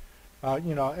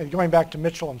 You know, and going back to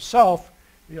Mitchell himself,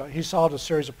 you know, he solved a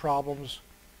series of problems,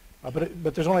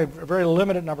 but there's only a very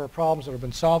limited number of problems that have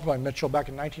been solved by Mitchell back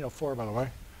in 1904, by the way.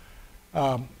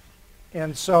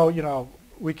 And so, you know,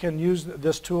 we can use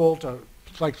this tool to,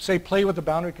 like, say, play with the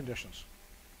boundary conditions.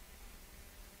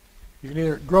 You can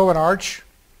either grow an arch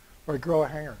or grow a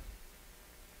hanger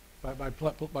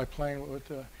by playing with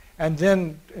the, and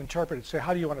then interpret it. Say,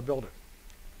 how do you want to build it?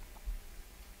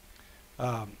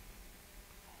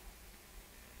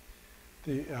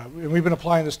 We've been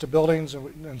applying this to buildings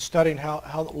and studying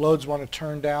how loads want to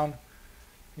turn down,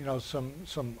 you know, some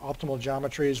optimal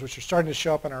geometries, which are starting to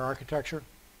show up in our architecture.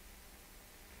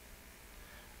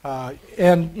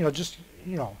 And you know, just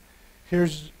you know,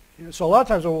 so a lot of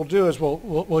times what we'll do is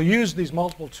we'll use these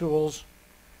multiple tools,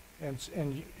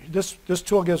 and this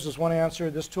tool gives us one answer,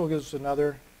 this tool gives us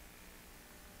another,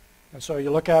 and so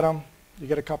you look at them, you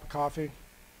get a cup of coffee,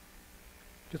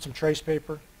 get some trace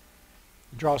paper,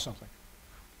 draw something.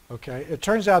 Okay, it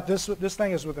turns out this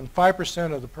thing is within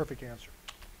 5% of the perfect answer.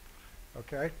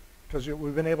 Okay, because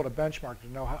we've been able to benchmark to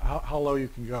know how low you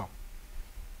can go.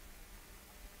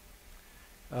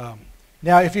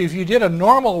 Now, if you did a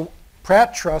normal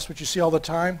Pratt truss, which you see all the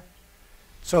time,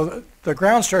 so the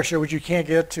ground structure, which you can't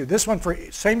get to, this one for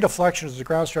same deflection as the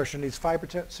ground structure needs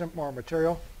 5% more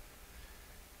material.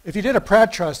 If you did a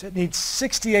Pratt truss, it needs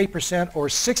 68% or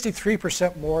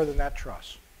 63% more than that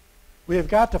truss. We have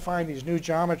got to find these new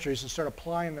geometries and start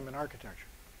applying them in architecture.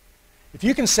 If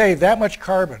you can save that much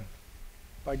carbon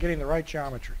by getting the right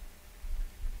geometry,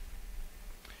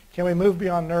 can we move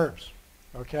beyond nerves?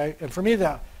 Okay, and for me,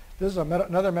 this is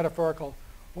another metaphorical.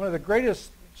 One of the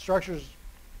greatest structures,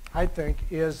 I think,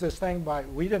 is this thing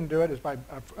we didn't do it, is by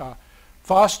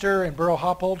Foster and Burrow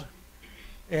Hoppold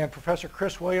and Professor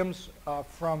Chris Williams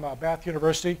from Bath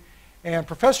University. And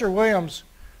Professor Williams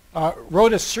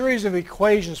wrote a series of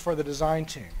equations for the design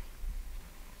team.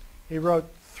 He wrote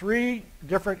 3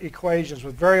 different equations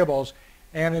with variables,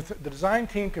 and if the design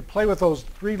team could play with those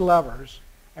 3 levers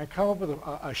and come up with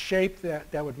a shape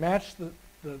that would match the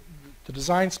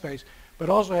design space, but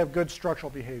also have good structural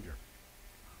behavior.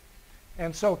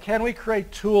 And so can we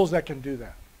create tools that can do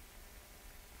that?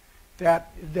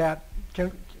 That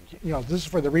can, you know, this is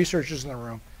for the researchers in the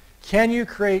room. Can you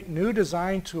create new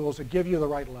design tools that give you the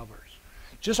right levers?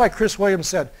 Just like Chris Williams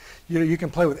said, you can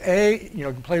play with you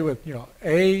can play with,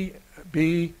 A,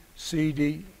 B, C,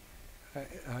 D,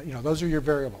 those are your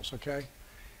variables, okay?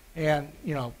 And,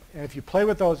 and if you play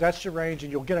with those, that's your range,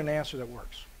 and you'll get an answer that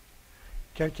works.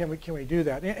 Can we do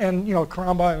that? And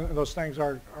Karamba and those things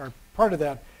are part of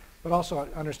that, but also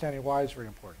understanding why is very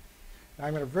important. Now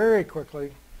I'm going to very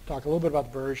quickly talk a little bit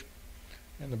about the Verge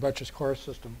and the Buttress Core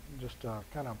system, just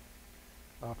kind of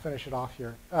finish it off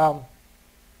here.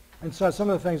 And so some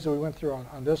of the things that we went through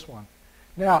on this one.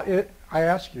 Now, I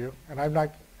ask you, and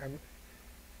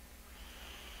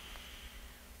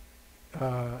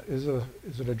is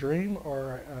it a dream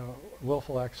or a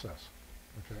willful excess?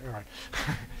 Okay, all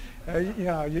right.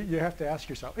 You have to ask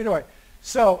yourself. Anyway,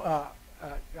 so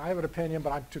I have an opinion,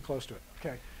 but I'm too close to it.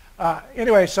 Okay.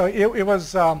 Anyway, so it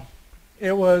was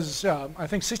It was, I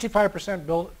think, 65%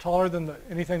 built taller than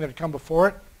anything that had come before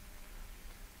it.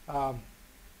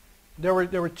 There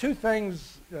were two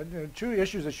things, two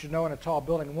issues that you should know in a tall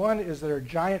building. One is there are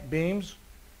giant beams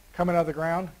coming out of the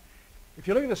ground. If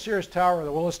you look at the Sears Tower or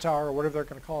the Willis Tower or whatever they're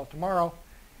going to call it tomorrow,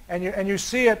 and you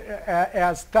see it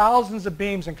as thousands of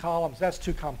beams and columns, that's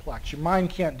too complex. Your mind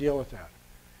can't deal with that.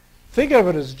 Think of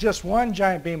it as just one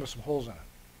giant beam with some holes in it.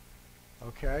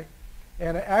 Okay?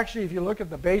 And actually, if you look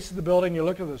at the base of the building, you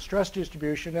look at the stress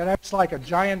distribution, and that's like a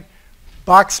giant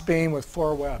box beam with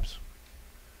 4 webs.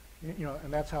 You know,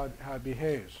 and that's how it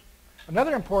behaves.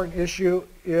 Another important issue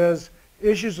is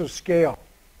issues of scale.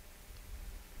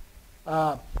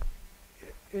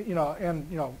 Here's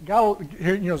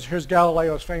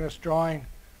Galileo's famous drawing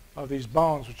of these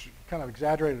bones, which kind of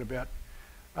exaggerated a bit.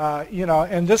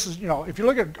 And this is, if you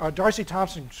look at Darcy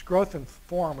Thompson's Growth and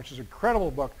Form, which is an incredible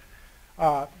book,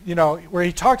 where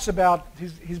he talks about,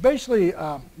 he's basically,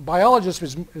 biologist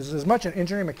is as much an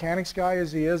engineering mechanics guy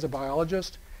as he is a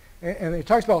biologist. And he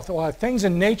talks about things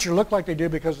in nature look like they do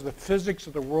because of the physics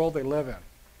of the world they live in.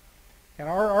 And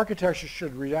our architecture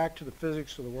should react to the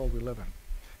physics of the world we live in.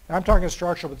 And I'm talking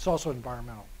structural, but it's also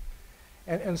environmental.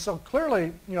 And so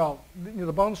clearly,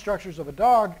 the bone structures of a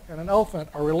dog and an elephant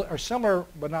are similar,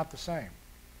 but not the same.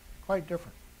 Quite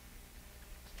different.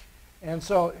 And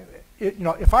so,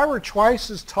 if I were twice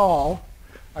as tall,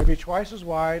 I'd be twice as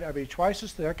wide, I'd be twice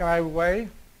as thick, and I would weigh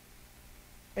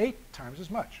 8 times as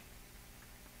much.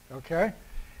 Okay?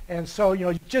 And so,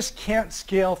 you just can't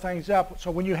scale things up.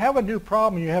 So when you have a new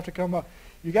problem, you have to come up,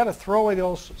 you got to throw away the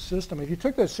old system. If you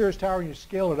took the Sears Tower and you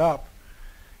scale it up,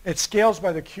 it scales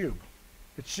by the cube.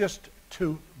 It's just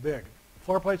too big. The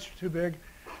floor plates are too big.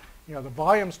 The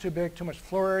volume's too big, too much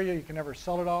floor area. You can never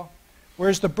sell it all.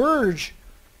 Whereas the Burge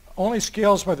only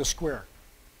scales by the square.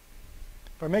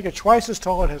 If I make it twice as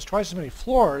tall, it has twice as many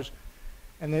floors,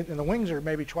 and the wings are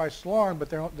maybe twice as long, but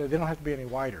they don't have to be any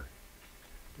wider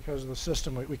because of the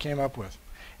system we came up with.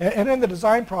 And in the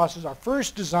design process, our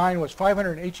first design was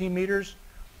 518 meters,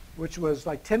 which was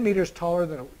like 10 meters taller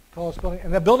than the tallest building.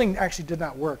 And that building actually did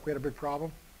not work. We had a big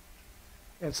problem.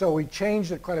 And so we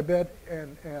changed it quite a bit.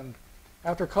 And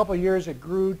after a couple of years, it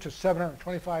grew to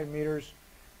 725 meters.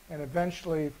 And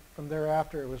eventually, from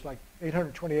thereafter, it was like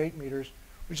 828 meters,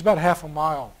 which is about half a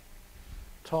mile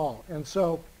tall. And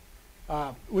so,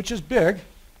 which is big.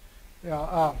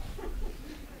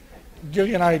 Give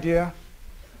you an idea,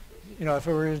 if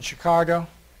it were in Chicago,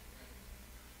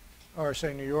 or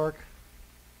say New York,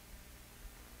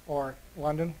 or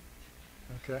London,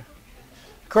 okay.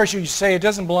 Of course, you say it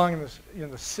doesn't belong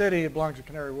in the city; it belongs to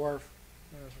Canary Wharf.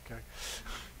 That's okay.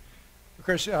 Of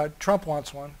course, Trump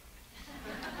wants one.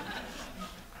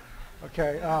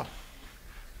 Okay.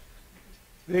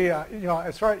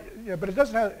 As far but it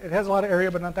doesn't have. It has a lot of area,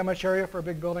 but not that much area for a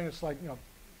big building. It's like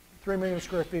 3 million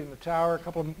square feet in the tower, a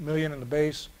couple of million in the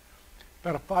base,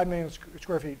 about a 5 million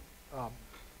square feet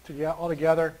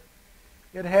altogether.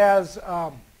 It has,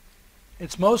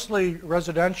 it's mostly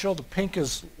residential. The pink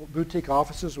is boutique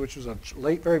offices, which was a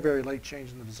very, very late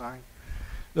change in the design.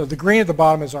 The green at the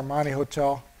bottom is Armani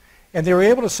Hotel. And they were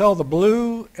able to sell the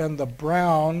blue and the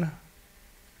brown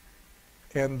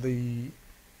and the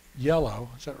yellow,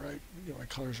 is that right? My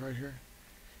colors right here,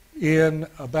 in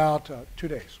about 2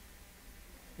 days.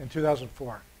 In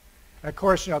 2004. And of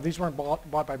course, these weren't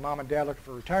bought by mom and dad looking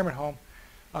for a retirement home.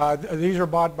 These were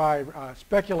bought by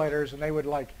speculators, and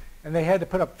they had to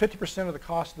put up 50% of the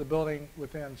cost of the building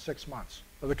within 6 months,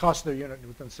 or the cost of their unit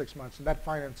within 6 months, and that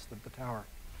financed the tower.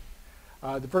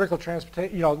 The vertical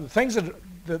transportation, the things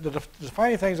the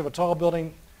defining things of a tall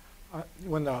building,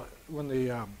 when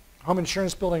the home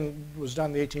insurance building was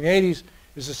done in the 1880s,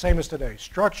 is the same as today: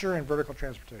 structure and vertical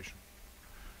transportation.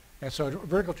 And so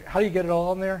how do you get it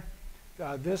all in there?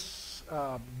 This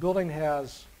building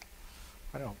has,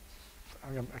 I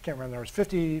can't remember, there was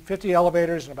 50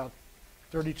 elevators and about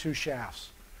 32 shafts,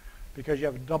 because you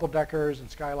have double deckers and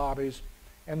sky lobbies.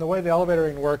 And the way the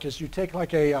elevating work is you take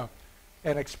like an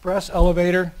express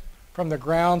elevator from the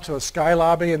ground to a sky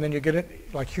lobby, and then you get in,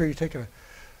 like here you take and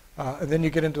then you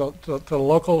get into the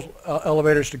local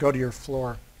elevators to go to your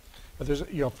floor. But there's,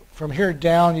 from here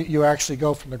down, you actually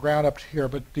go from the ground up to here.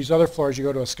 But these other floors, you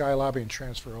go to a sky lobby and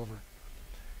transfer over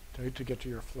to get to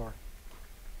your floor.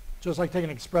 So it's like taking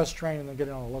an express train and then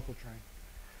getting on a local train.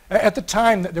 At the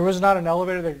time, there was not an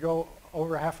elevator that could go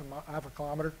over half a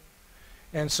kilometer.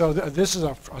 And so this is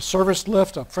a service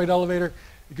lift, a freight elevator.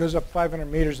 It goes up 500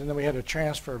 meters, and then we had to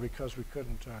transfer because we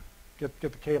couldn't get the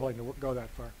cabling to go that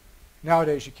far.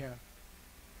 Nowadays, you can.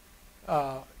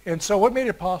 And so what made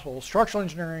it possible? Structural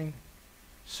engineering,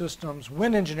 systems,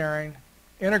 wind engineering,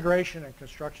 integration and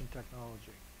construction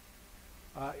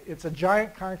technology. It's a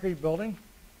giant concrete building,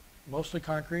 mostly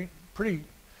concrete, pretty,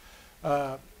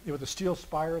 with a steel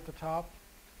spire at the top.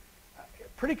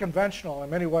 Pretty conventional in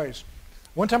many ways.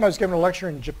 One time I was giving a lecture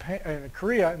in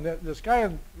Korea, and this guy,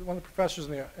 one of the professors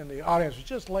in the audience, was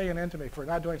just laying into me for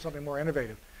not doing something more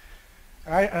innovative.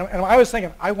 And I was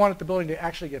thinking, I wanted the building to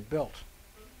actually get built.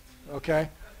 Okay?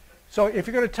 So if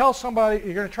you're going to tell somebody,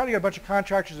 you're going to try to get a bunch of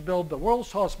contractors to build the world's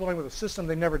tallest building with a system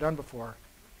they've never done before,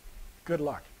 good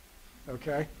luck.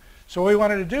 Okay? So what we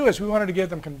wanted to do is we wanted to give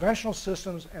them conventional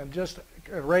systems and just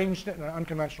arranged it in an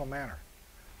unconventional manner.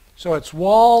 So it's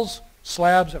walls,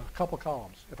 slabs, and a couple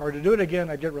columns. If I were to do it again,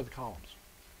 I'd get rid of the columns.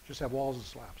 Just have walls and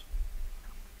slabs.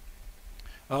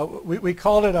 We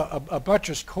called it a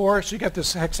buttress core. So you got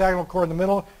this hexagonal core in the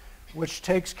middle, which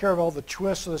takes care of all the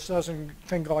twists so this doesn't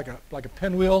go like a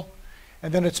pinwheel.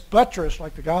 And then it's buttressed,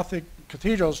 like the Gothic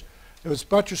cathedrals, it was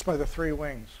buttressed by the three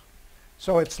wings.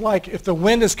 So it's like if the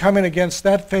wind is coming against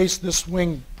that face, this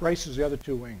wing braces the other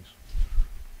two wings.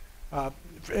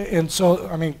 And so,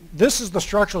 I mean, this is the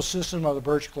structural system of the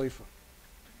Burj Khalifa.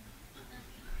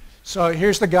 So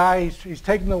here's the guy, he's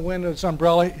taking the wind of his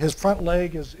umbrella. His front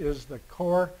leg is the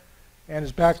core, and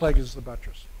his back leg is the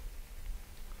buttress.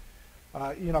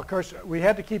 You know, of course, we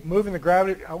had to keep moving the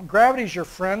gravity. Gravity is your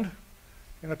friend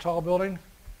in a tall building.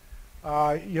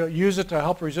 You use it to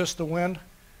help resist the wind.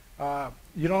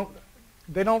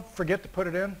 They don't forget to put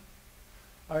it in.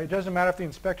 It doesn't matter if the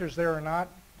inspector's there or not.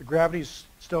 The gravity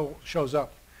still shows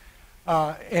up.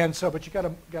 And so, but you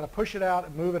got to push it out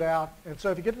and move it out. And so,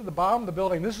 if you get to the bottom of the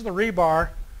building, this is the rebar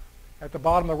at the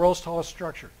bottom of the world's tallest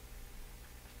structure.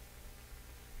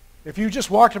 If you just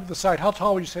walked up to the site, how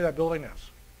tall would you say that building is?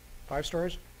 5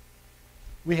 stories?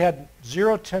 We had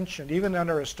zero tension, even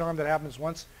under a storm that happens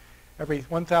once every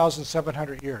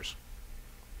 1,700 years.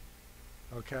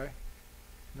 Okay,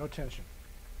 no tension,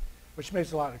 which makes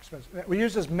it a lot expensive. We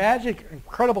use this magic,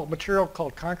 incredible material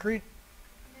called concrete.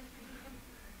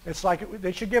 It's like,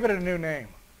 they should give it a new name,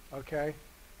 okay?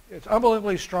 It's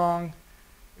unbelievably strong.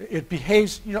 It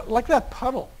behaves, you know, like that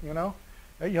puddle, you know?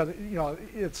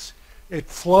 It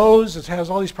flows, it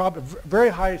has all these problems, very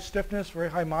high stiffness,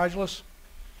 very high modulus.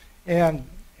 And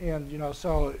you know,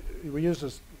 so we use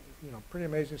this, you know, pretty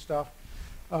amazing stuff.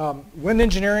 Wind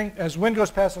engineering, as wind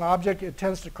goes past an object, it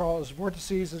tends to cause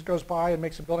vortices as it goes by and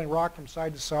makes the building rock from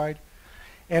side to side.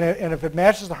 And if it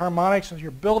matches the harmonics of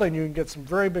your building, you can get some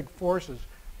very big forces.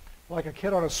 Like a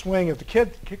kid on a swing, if the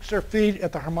kid kicks their feet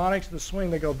at the harmonics of the swing,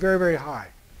 they go very, very high.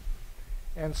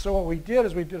 And so what we did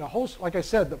is we did a whole, like I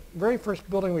said, the very first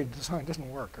building we designed didn't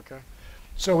work, okay?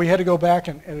 So we had to go back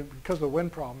and because of the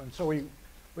wind problem. And so we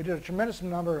did a tremendous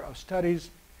number of studies,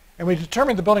 and we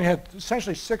determined the building had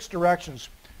essentially 6 directions.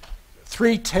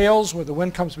 3 tails where the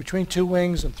wind comes between 2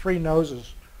 wings and 3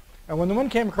 noses. And when the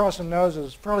wind came across the nose, it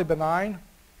was fairly benign.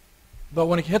 But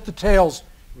when it hit the tails,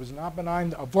 it was not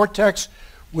benign. A vortex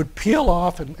would peel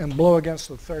off and blow against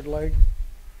the 3rd leg.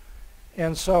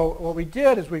 And so what we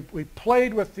did is we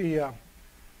played with the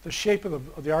shape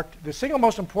of the architecture. The single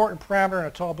most important parameter in a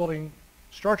tall building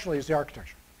structurally is the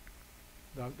architecture,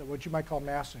 what you might call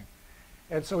massing.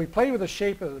 And so we played with the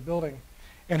shape of the building.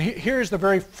 And here's the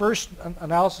very first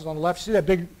analysis on the left. See that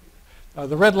big,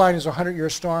 the red line is a 100-year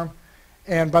storm.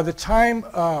 And by the time,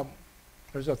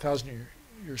 there's a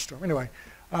 1,000-year storm. Anyway,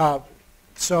 by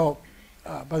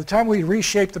the time we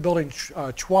reshaped the building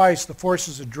twice, the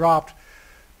forces had dropped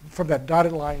from that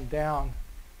dotted line down.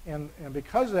 And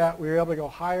because of that, we were able to go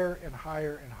higher and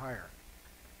higher and higher.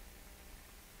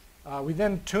 We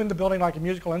then tuned the building like a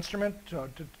musical instrument to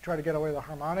try to get away the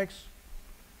harmonics.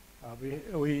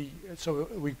 So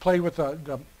we played with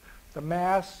the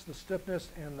mass, the stiffness,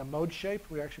 and the mode shape.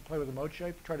 We actually played with the mode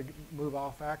shape to try to move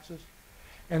off axis.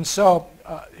 And so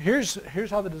here's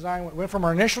how the design went. Went from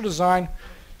our initial design.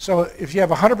 So if you have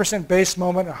 100% base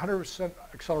moment, 100%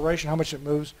 acceleration, how much it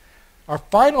moves. Our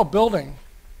final building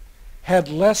had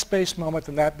less base moment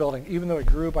than that building, even though it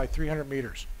grew by 300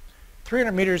 meters.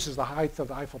 300 meters is the height of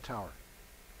the Eiffel Tower.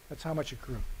 That's how much it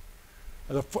grew.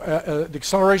 The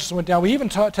accelerations went down. We even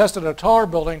tested a taller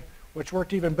building, which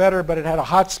worked even better, but it had a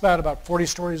hot spot about 40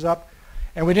 stories up.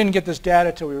 And we didn't get this data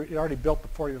until we already built the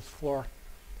 40th floor,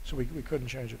 so we couldn't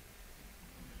change it.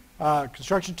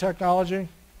 Construction technology,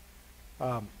 you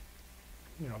know,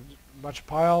 a bunch of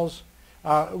piles.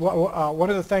 One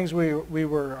of the things we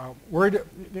were worried,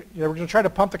 we're going to try to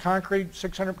pump the concrete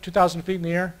 2,000 feet in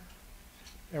the air.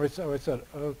 And we said,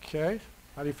 okay,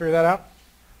 how do you figure that out?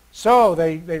 So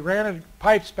they ran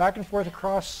pipes back and forth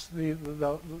across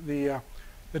the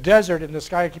desert, and this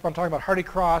guy I keep on talking about, Hardy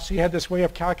Cross, he had this way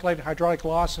of calculating hydraulic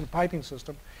loss in the piping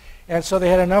system. And so they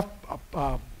had enough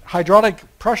hydraulic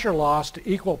pressure loss to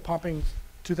equal pumping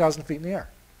 2,000 feet in the air.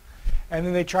 And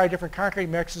then they tried different concrete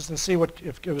mixes and see what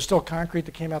if it was still concrete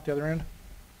that came out the other end.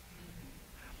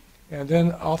 And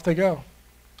then off they go.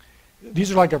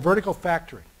 These are like a vertical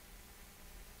factory.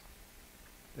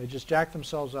 They just jacked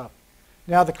themselves up.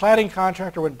 Now the cladding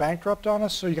contractor went bankrupt on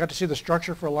us, so you got to see the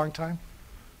structure for a long time.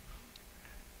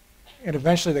 And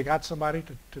eventually they got somebody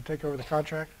to take over the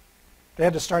contract. They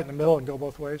had to start in the middle and go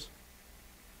both ways.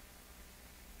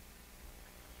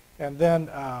 And then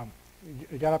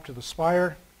you got up to the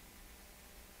spire.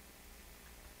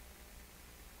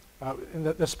 And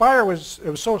the spire was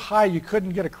so high you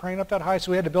couldn't get a crane up that high,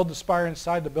 so we had to build the spire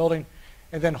inside the building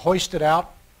and then hoist it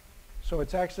out. So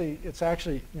it's actually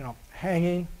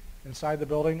hanging inside the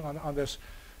building on this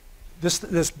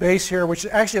base here, which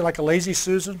is actually like a lazy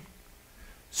Susan.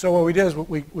 So what we did is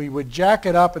we would jack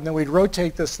it up and then we'd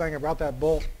rotate this thing about that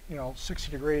bolt,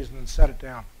 60 degrees and then set it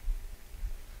down.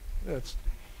 It's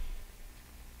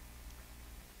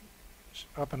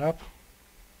up and up.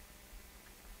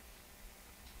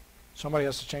 Somebody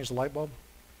has to change the light bulb.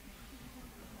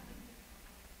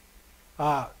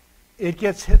 It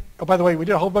gets hit. Oh, by the way, we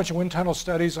did a whole bunch of wind tunnel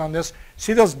studies on this.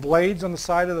 See those blades on the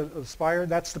side of the spire?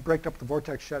 That's to break up the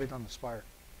vortex shedding on the spire.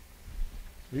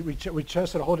 We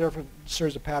tested a whole different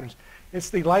series of patterns. It's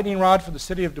the lightning rod for the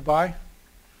city of Dubai.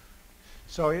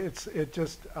 So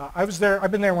I was there.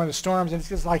 I've been there when the storms, and it's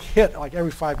just like hit like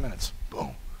every 5 minutes.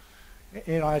 Boom.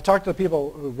 I talked to the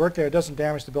people who work there. It doesn't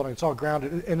damage the building. It's all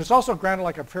grounded. And it's also grounded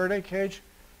like a Faraday cage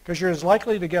because you're as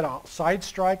likely to get a side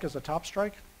strike as a top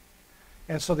strike.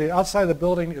 And so the outside of the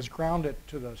building is grounded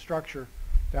to the structure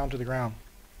down to the ground.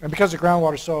 And because the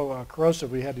groundwater is so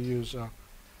corrosive, we had to use the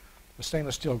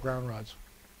stainless steel ground rods.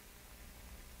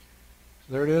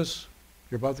 So there it is.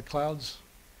 You're above the clouds.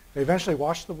 They eventually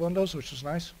washed the windows, which was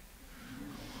nice.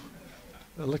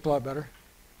 It looked a lot better.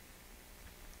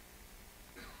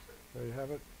 There you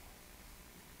have it.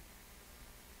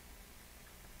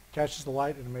 Catches the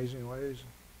light in amazing ways.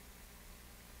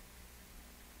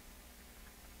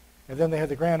 And then they had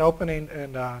the grand opening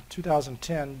in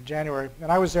 2010, January.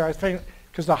 And I was there, I think,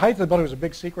 because the height of the building was a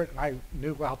big secret, and I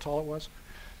knew how tall it was.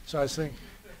 So I was thinking,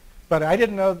 but I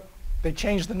didn't know they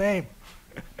changed the name.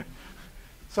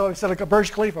 So instead of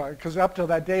Burj Khalifa, because up till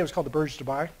that day it was called the Burj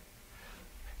Dubai.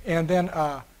 And then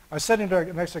I was sitting there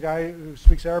next to a guy who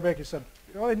speaks Arabic. He said,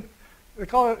 they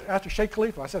call it after Sheikh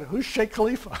Khalifa. I said, who's Sheikh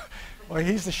Khalifa? Well,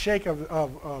 he's the Sheikh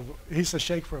he's the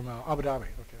Sheikh from Abu Dhabi.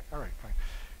 Okay, all right, fine.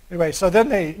 Anyway, so then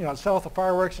they set off the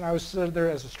fireworks, and I was sitting there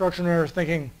as a structural engineer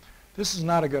thinking, this is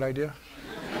not a good idea.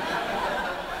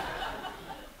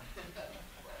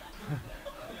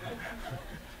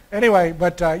 Anyway,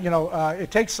 but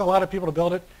it takes a lot of people to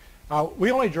build it.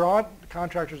 We only draw it; the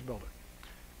contractors build it.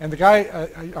 And the guy,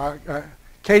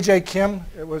 KJ Kim,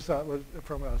 it was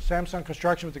from Samsung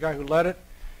Construction, was the guy who led it.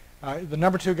 The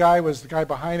number 2 guy was the guy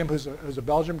behind him, who's a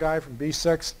Belgium guy from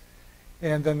B6.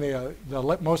 And then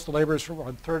most of the laborers from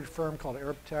a third firm called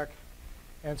ArabTech.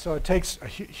 And so it takes a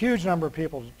huge number of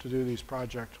people to do these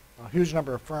projects, a huge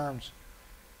number of firms.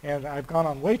 And I've gone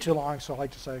on way too long, so I'd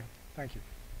like to say thank you.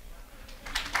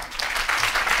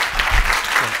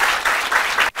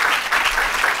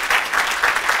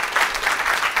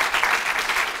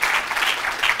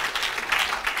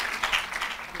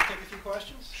 Can we take a few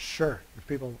questions? Sure, if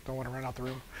people don't want to run out the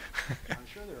room. I'm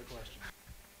sure there are questions.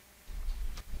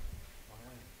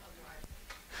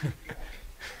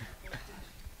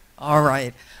 All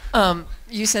right.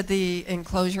 You said the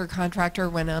enclosure contractor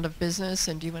went out of business,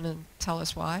 and do you want to tell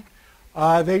us why?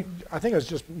 I think it was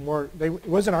just more, it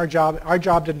wasn't our job. Our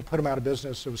job didn't put them out of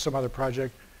business. It was some other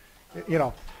project.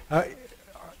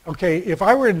 Okay, if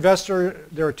I were an investor,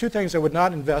 there are 2 things I would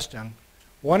not invest in.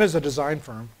 One is a design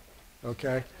firm,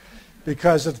 okay,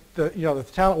 because if the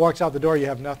talent walks out the door, you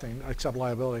have nothing except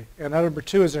liability. And number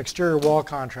 2 is an exterior wall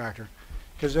contractor,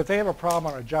 because if they have a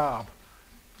problem on a job,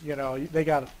 they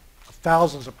got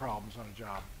thousands of problems on a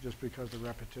job just because of the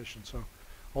repetition. So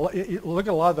look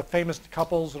at a lot of the famous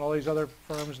couples and all these other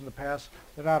firms in the past.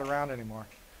 They're not around anymore.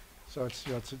 So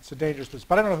it's a dangerous business.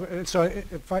 But I don't know. So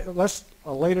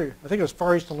later, I think it was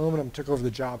Far East Aluminum took over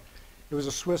the job. It was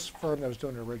a Swiss firm that was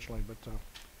doing it originally, but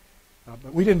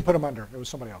we didn't put them under. It was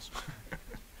somebody else.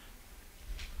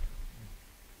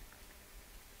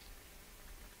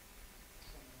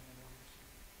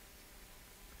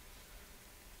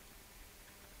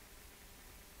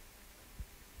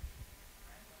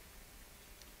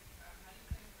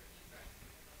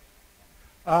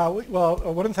 Well,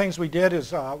 one of the things we did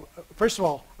is, first of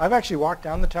all, I've actually walked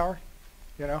down the tower.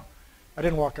 I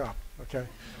didn't walk up. Okay.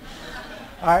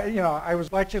 I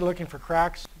was actually looking for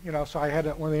cracks, so I had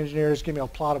one of the engineers give me a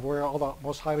plot of where all the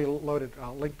most highly loaded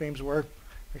link beams were.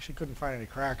 Actually couldn't find any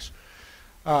cracks,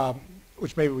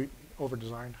 which maybe we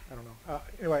over-designed. I don't know.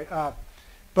 Anyway,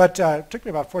 but it took me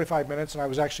about 45 minutes, and I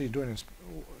was actually doing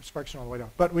inspection on the way down.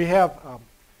 But we have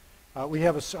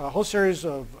a whole series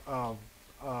of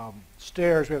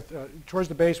stairs. Towards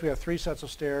the base, we have 3 sets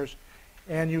of stairs,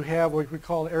 and you have what we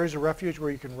call areas of refuge where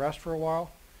you can rest for a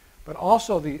while. But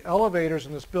also the elevators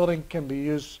in this building can be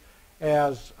used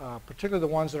as, particularly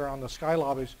the ones that are on the sky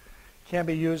lobbies, can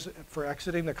be used for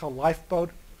exiting. They're called lifeboat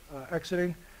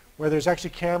exiting, where there's actually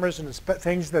cameras and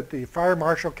things that the fire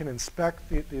marshal can inspect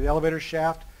the elevator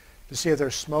shaft to see if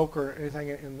there's smoke or anything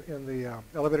in the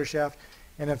elevator shaft.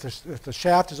 And if the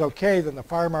shaft is okay, then the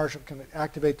fire marshal can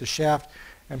activate the shaft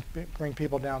and bring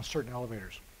people down certain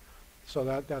elevators. So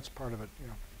that's part of it.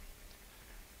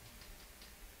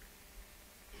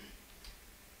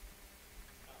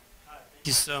 Thank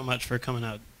you so much for coming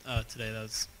out today. That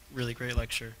was a really great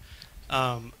lecture.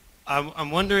 I'm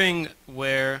wondering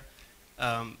where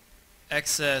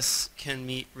excess can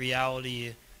meet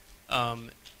reality,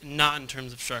 not in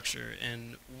terms of structure,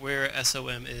 and where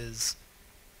SOM is,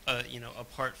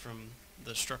 apart from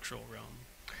the structural realm.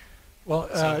 Well,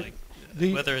 So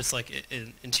whether it's like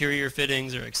interior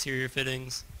fittings or exterior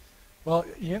fittings. Well,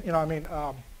 it's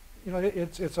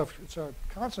a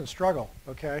constant struggle.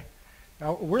 Okay.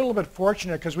 Now we're a little bit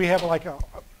fortunate because we have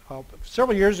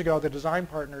several years ago the design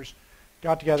partners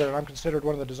got together, and I'm considered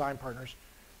one of the design partners.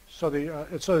 So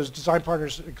there's design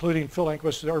partners including Phil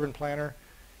Enquist, the urban planner,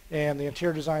 and the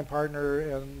interior design partner,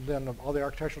 and then all the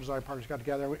architectural design partners got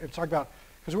together and talked about,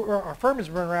 because our firm has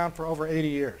been around for over 80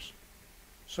 years.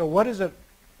 So what is it?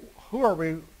 Who are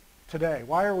we today?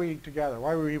 Why are we together?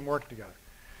 Why are we even working together?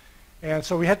 And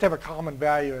so we had to have a common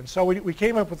value. And so we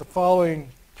came up with the following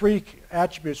 3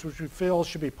 attributes which we feel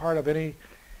should be part of any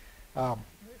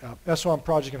SOM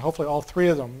project, and hopefully all 3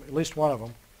 of them, at least one of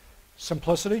them: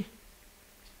 simplicity,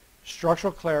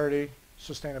 structural clarity,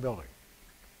 sustainability.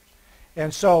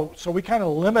 And so we kind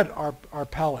of limit our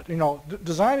palette.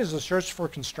 Design is a search for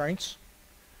constraints.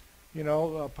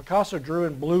 Picasso drew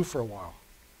in blue for a while.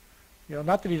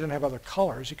 Not that he didn't have other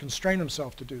colors, he constrained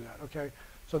himself to do that. Okay,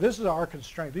 so this is our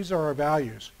constraint. These are our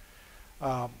values.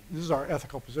 This is our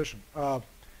ethical position.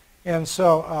 And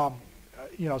so,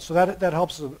 so that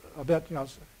helps a bit.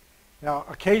 Now,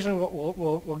 occasionally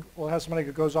we'll have somebody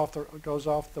who goes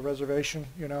off the reservation,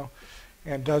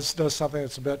 and does something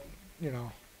that's a bit,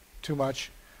 too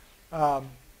much. But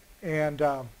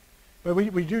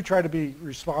we do try to be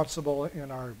responsible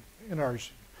in our,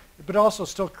 but also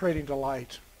still creating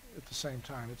delight at the same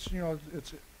time.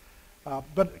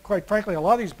 But quite frankly, a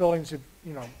lot of these buildings,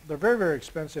 they're very, very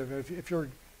expensive. If you're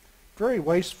very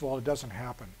wasteful, it doesn't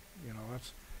happen.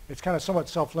 It's kind of somewhat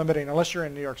self-limiting unless you're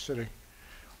in New York City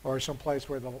or someplace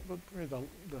where the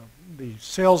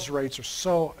sales rates are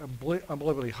so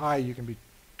unbelievably high, you can be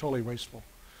totally wasteful.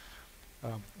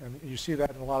 And you see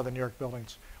that in a lot of the New York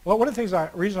buildings. Well, one of the things,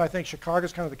 reason I think Chicago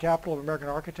is kind of the capital of American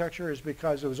architecture is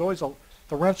because it was always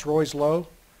the rents were always low,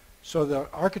 so the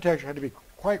architecture had to be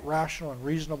quite rational and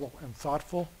reasonable and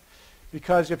thoughtful.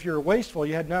 Because if you're wasteful,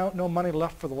 you had no money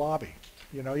left for the lobby.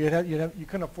 You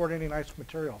couldn't afford any nice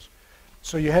materials,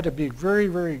 so you had to be very,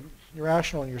 very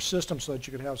rational in your system so that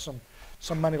you could have some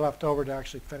money left over to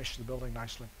actually finish the building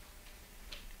nicely.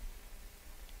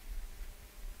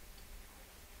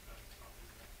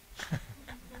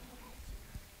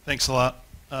 Thanks a lot.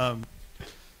 I'm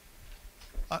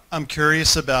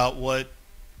curious about what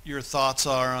your thoughts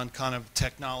are on kind of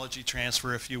technology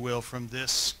transfer, if you will, from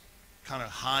this kind of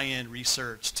high-end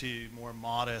research to more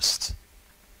modest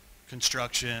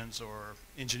constructions or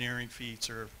engineering feats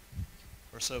or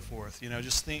so forth.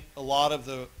 Just think a lot of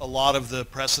the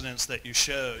precedents that you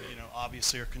showed,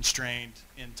 obviously are constrained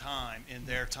in time, in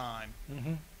their time,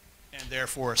 Mm-hmm. and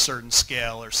therefore a certain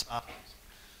scale or size.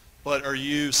 But are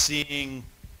you seeing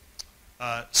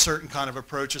certain kind of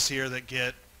approaches here that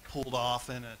get pulled off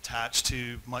and attached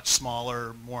to much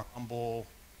smaller, more humble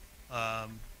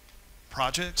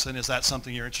projects? And is that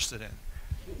something you're interested in?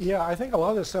 Yeah, I think a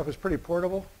lot of this stuff is pretty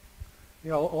portable. A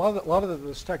lot of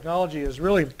this technology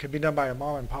can be done by a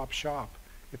mom and pop shop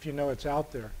if you know it's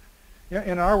out there. Yeah,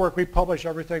 in our work, we publish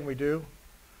everything we do.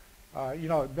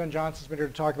 Ben Johnson's been here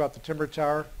to talk about the Timber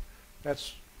Tower.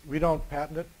 We don't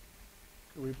patent it.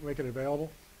 We make it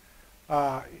available.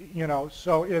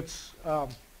 So it's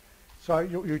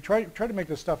you try to make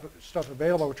this stuff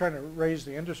available. We're trying to raise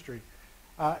the industry.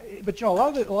 But a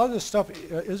lot of this stuff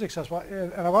is accessible,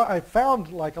 and I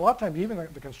found like a lot of times even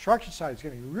the construction side is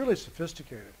getting really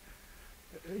sophisticated.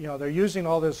 you know, they're using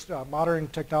all this modern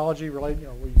technology related, you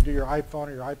know, where you do your iPhone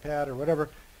or your iPad or whatever,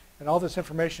 and all this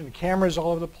information, cameras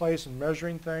all over the place and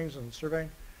measuring things and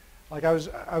surveying. Like I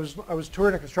was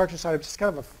touring a construction site. It's just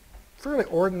kind of a fairly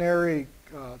ordinary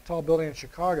tall building in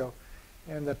Chicago,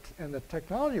 and the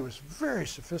technology was very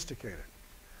sophisticated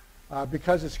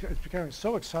because it's becoming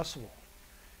so accessible.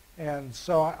 And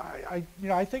so I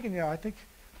think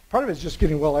part of it is just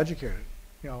getting well educated,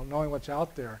 you know, knowing what's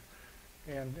out there,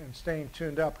 and staying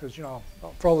tuned up, because, you know,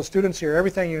 for all the students here,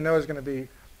 everything you know is going to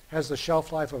has the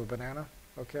shelf life of a banana.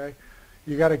 Okay,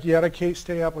 you got to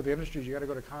stay up with the industries. You got to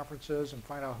go to conferences and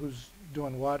find out who's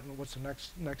doing what and what's the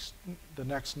next.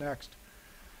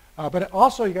 But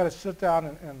also you got to sit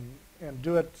down and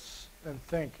do it and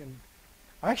think. And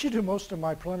I actually do most of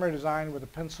my preliminary design with a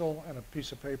pencil and a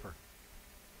piece of paper.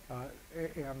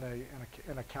 And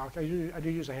a calculator. I do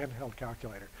use a handheld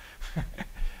calculator.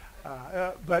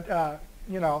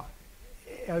 You know,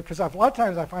 because a lot of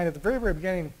times I find at the very, very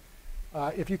beginning,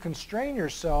 if you constrain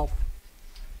yourself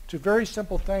to very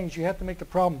simple things, you have to make the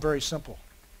problem very simple.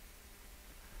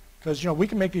 Because, you know, we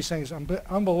can make these things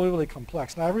unbelievably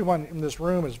complex. Now, everyone in this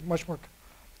room is much more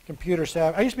computer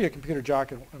savvy. I used to be a computer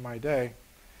jock in my day,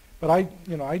 but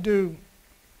I do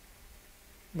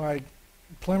my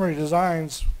preliminary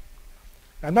designs.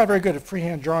 I'm not very good at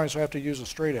freehand drawing, so I have to use a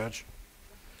straight edge.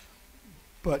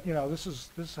 But, you know, this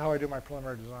is how I do my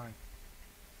preliminary design.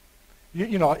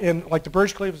 You know, like the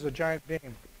Burj Khalifa is a giant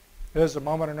beam. There's a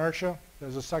moment inertia.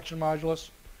 There's a section modulus.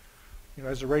 You know,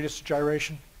 there's a radius of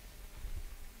gyration.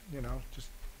 You know, just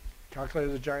calculate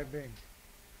as a giant beam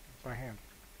by hand.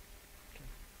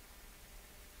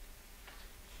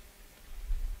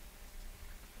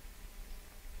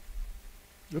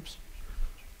 Okay. Oops,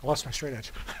 I lost my straight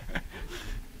edge.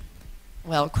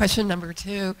 Well, question number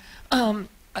 2.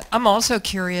 I'm also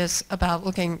curious about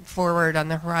looking forward on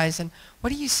the horizon.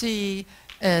 What do you see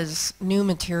as new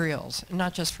materials,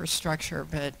 not just for structure,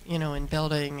 but, you know, in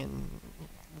building and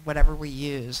whatever we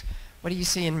use? What do you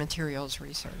see in materials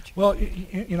research? Well,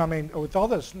 you know, I mean, with all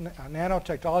this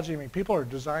nanotechnology, I mean, people are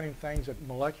designing things at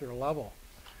molecular level,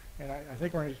 and I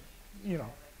think we're, you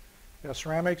know,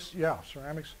 ceramics. Yeah,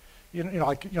 ceramics. You know,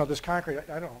 like, you know, this concrete.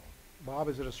 I don't know, Bob,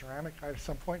 is it a ceramic at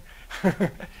some point?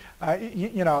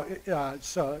 You know,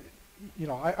 so, you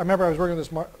know, I remember I was working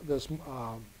with this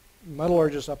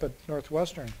metallurgist up at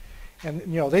Northwestern, and,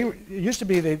 you know, it used to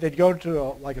be they'd go to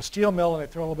like a steel mill and they'd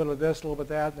throw a little bit of this, a little bit of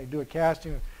that, and they'd do a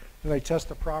casting, and they test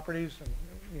the properties, and,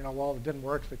 you know, well, it didn't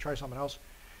work, so they try something else.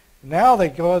 Now they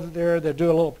go there, they do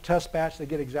a little test batch, they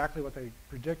get exactly what they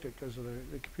predicted because of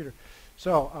the computer.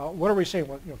 So what are we saying?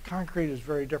 Well, you know, concrete is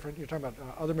very different. You're talking about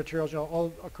other materials. You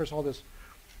know, of course, all this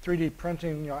 3D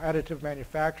printing, you know, additive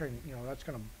manufacturing. You know, that's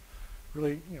going to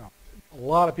really, you know, a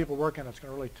lot of people working. It's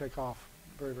going to really take off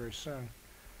very, very soon.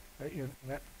 In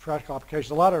that practical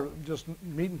applications, a lot of just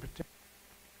meat and potato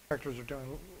manufacturers are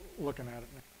looking at it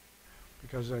now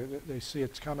because they see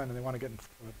it's coming and they want to get in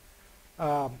front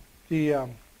of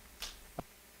it.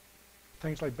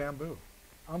 Things like bamboo,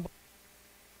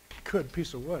 good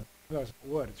piece of wood. No, it's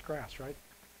wood, it's grass, right?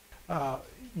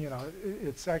 You know,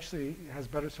 it's actually has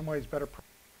some ways better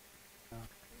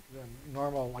than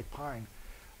normal, like pine.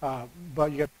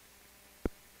 But you get,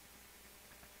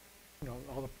 you know,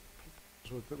 all the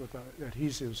with the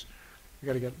adhesives, you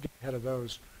got to get ahead of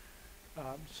those.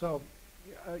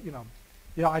 You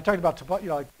know, I talked about, you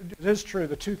know, like, it is true.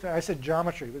 The two things I said,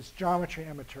 geometry. It's geometry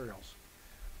and materials.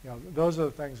 You know, those are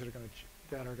the things that are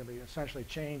going to be essentially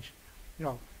change. You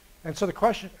know, and so the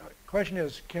question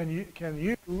is, can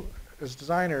you as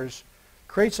designers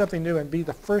create something new and be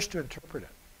the first to interpret it?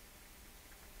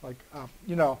 Like,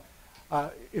 you know,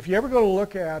 if you ever go to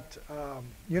look at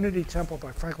Unity Temple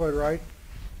by Frank Lloyd Wright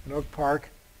in Oak Park,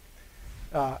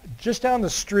 just down the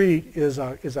street is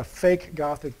a fake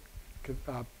Gothic,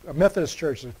 a Methodist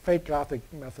church, a fake Gothic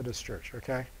Methodist church,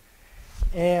 okay?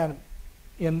 And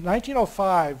in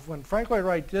 1905, when Frank Lloyd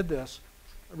Wright did this,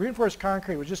 reinforced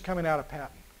concrete was just coming out of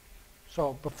patent.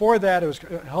 So before that, it was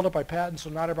held up by patent, so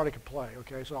not everybody could play,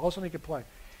 okay? So all of a sudden he could play.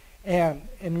 And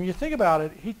when you think about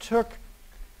it,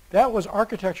 that was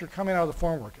architecture coming out of the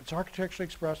formwork. It's architecturally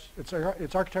expressed, it's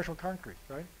architectural concrete,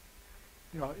 right?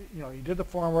 You know, he did the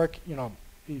formwork, you know,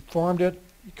 he formed it,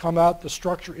 you come out, the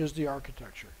structure is the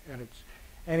architecture.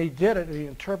 And he did it, and he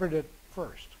interpreted it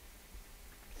first.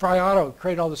 Frei Otto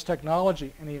created all this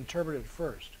technology, and he interpreted it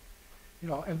first. You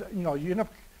know, and you end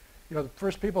up, the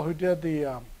first people who did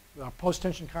the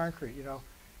post-tension concrete, you know,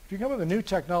 if you come up with a new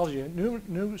technology, a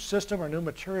new system or new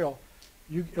material,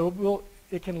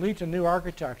 it can lead to new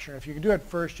architecture. If you can do it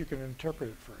first, you can interpret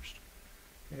it first,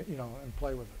 you know, and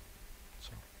play with it.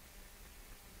 So.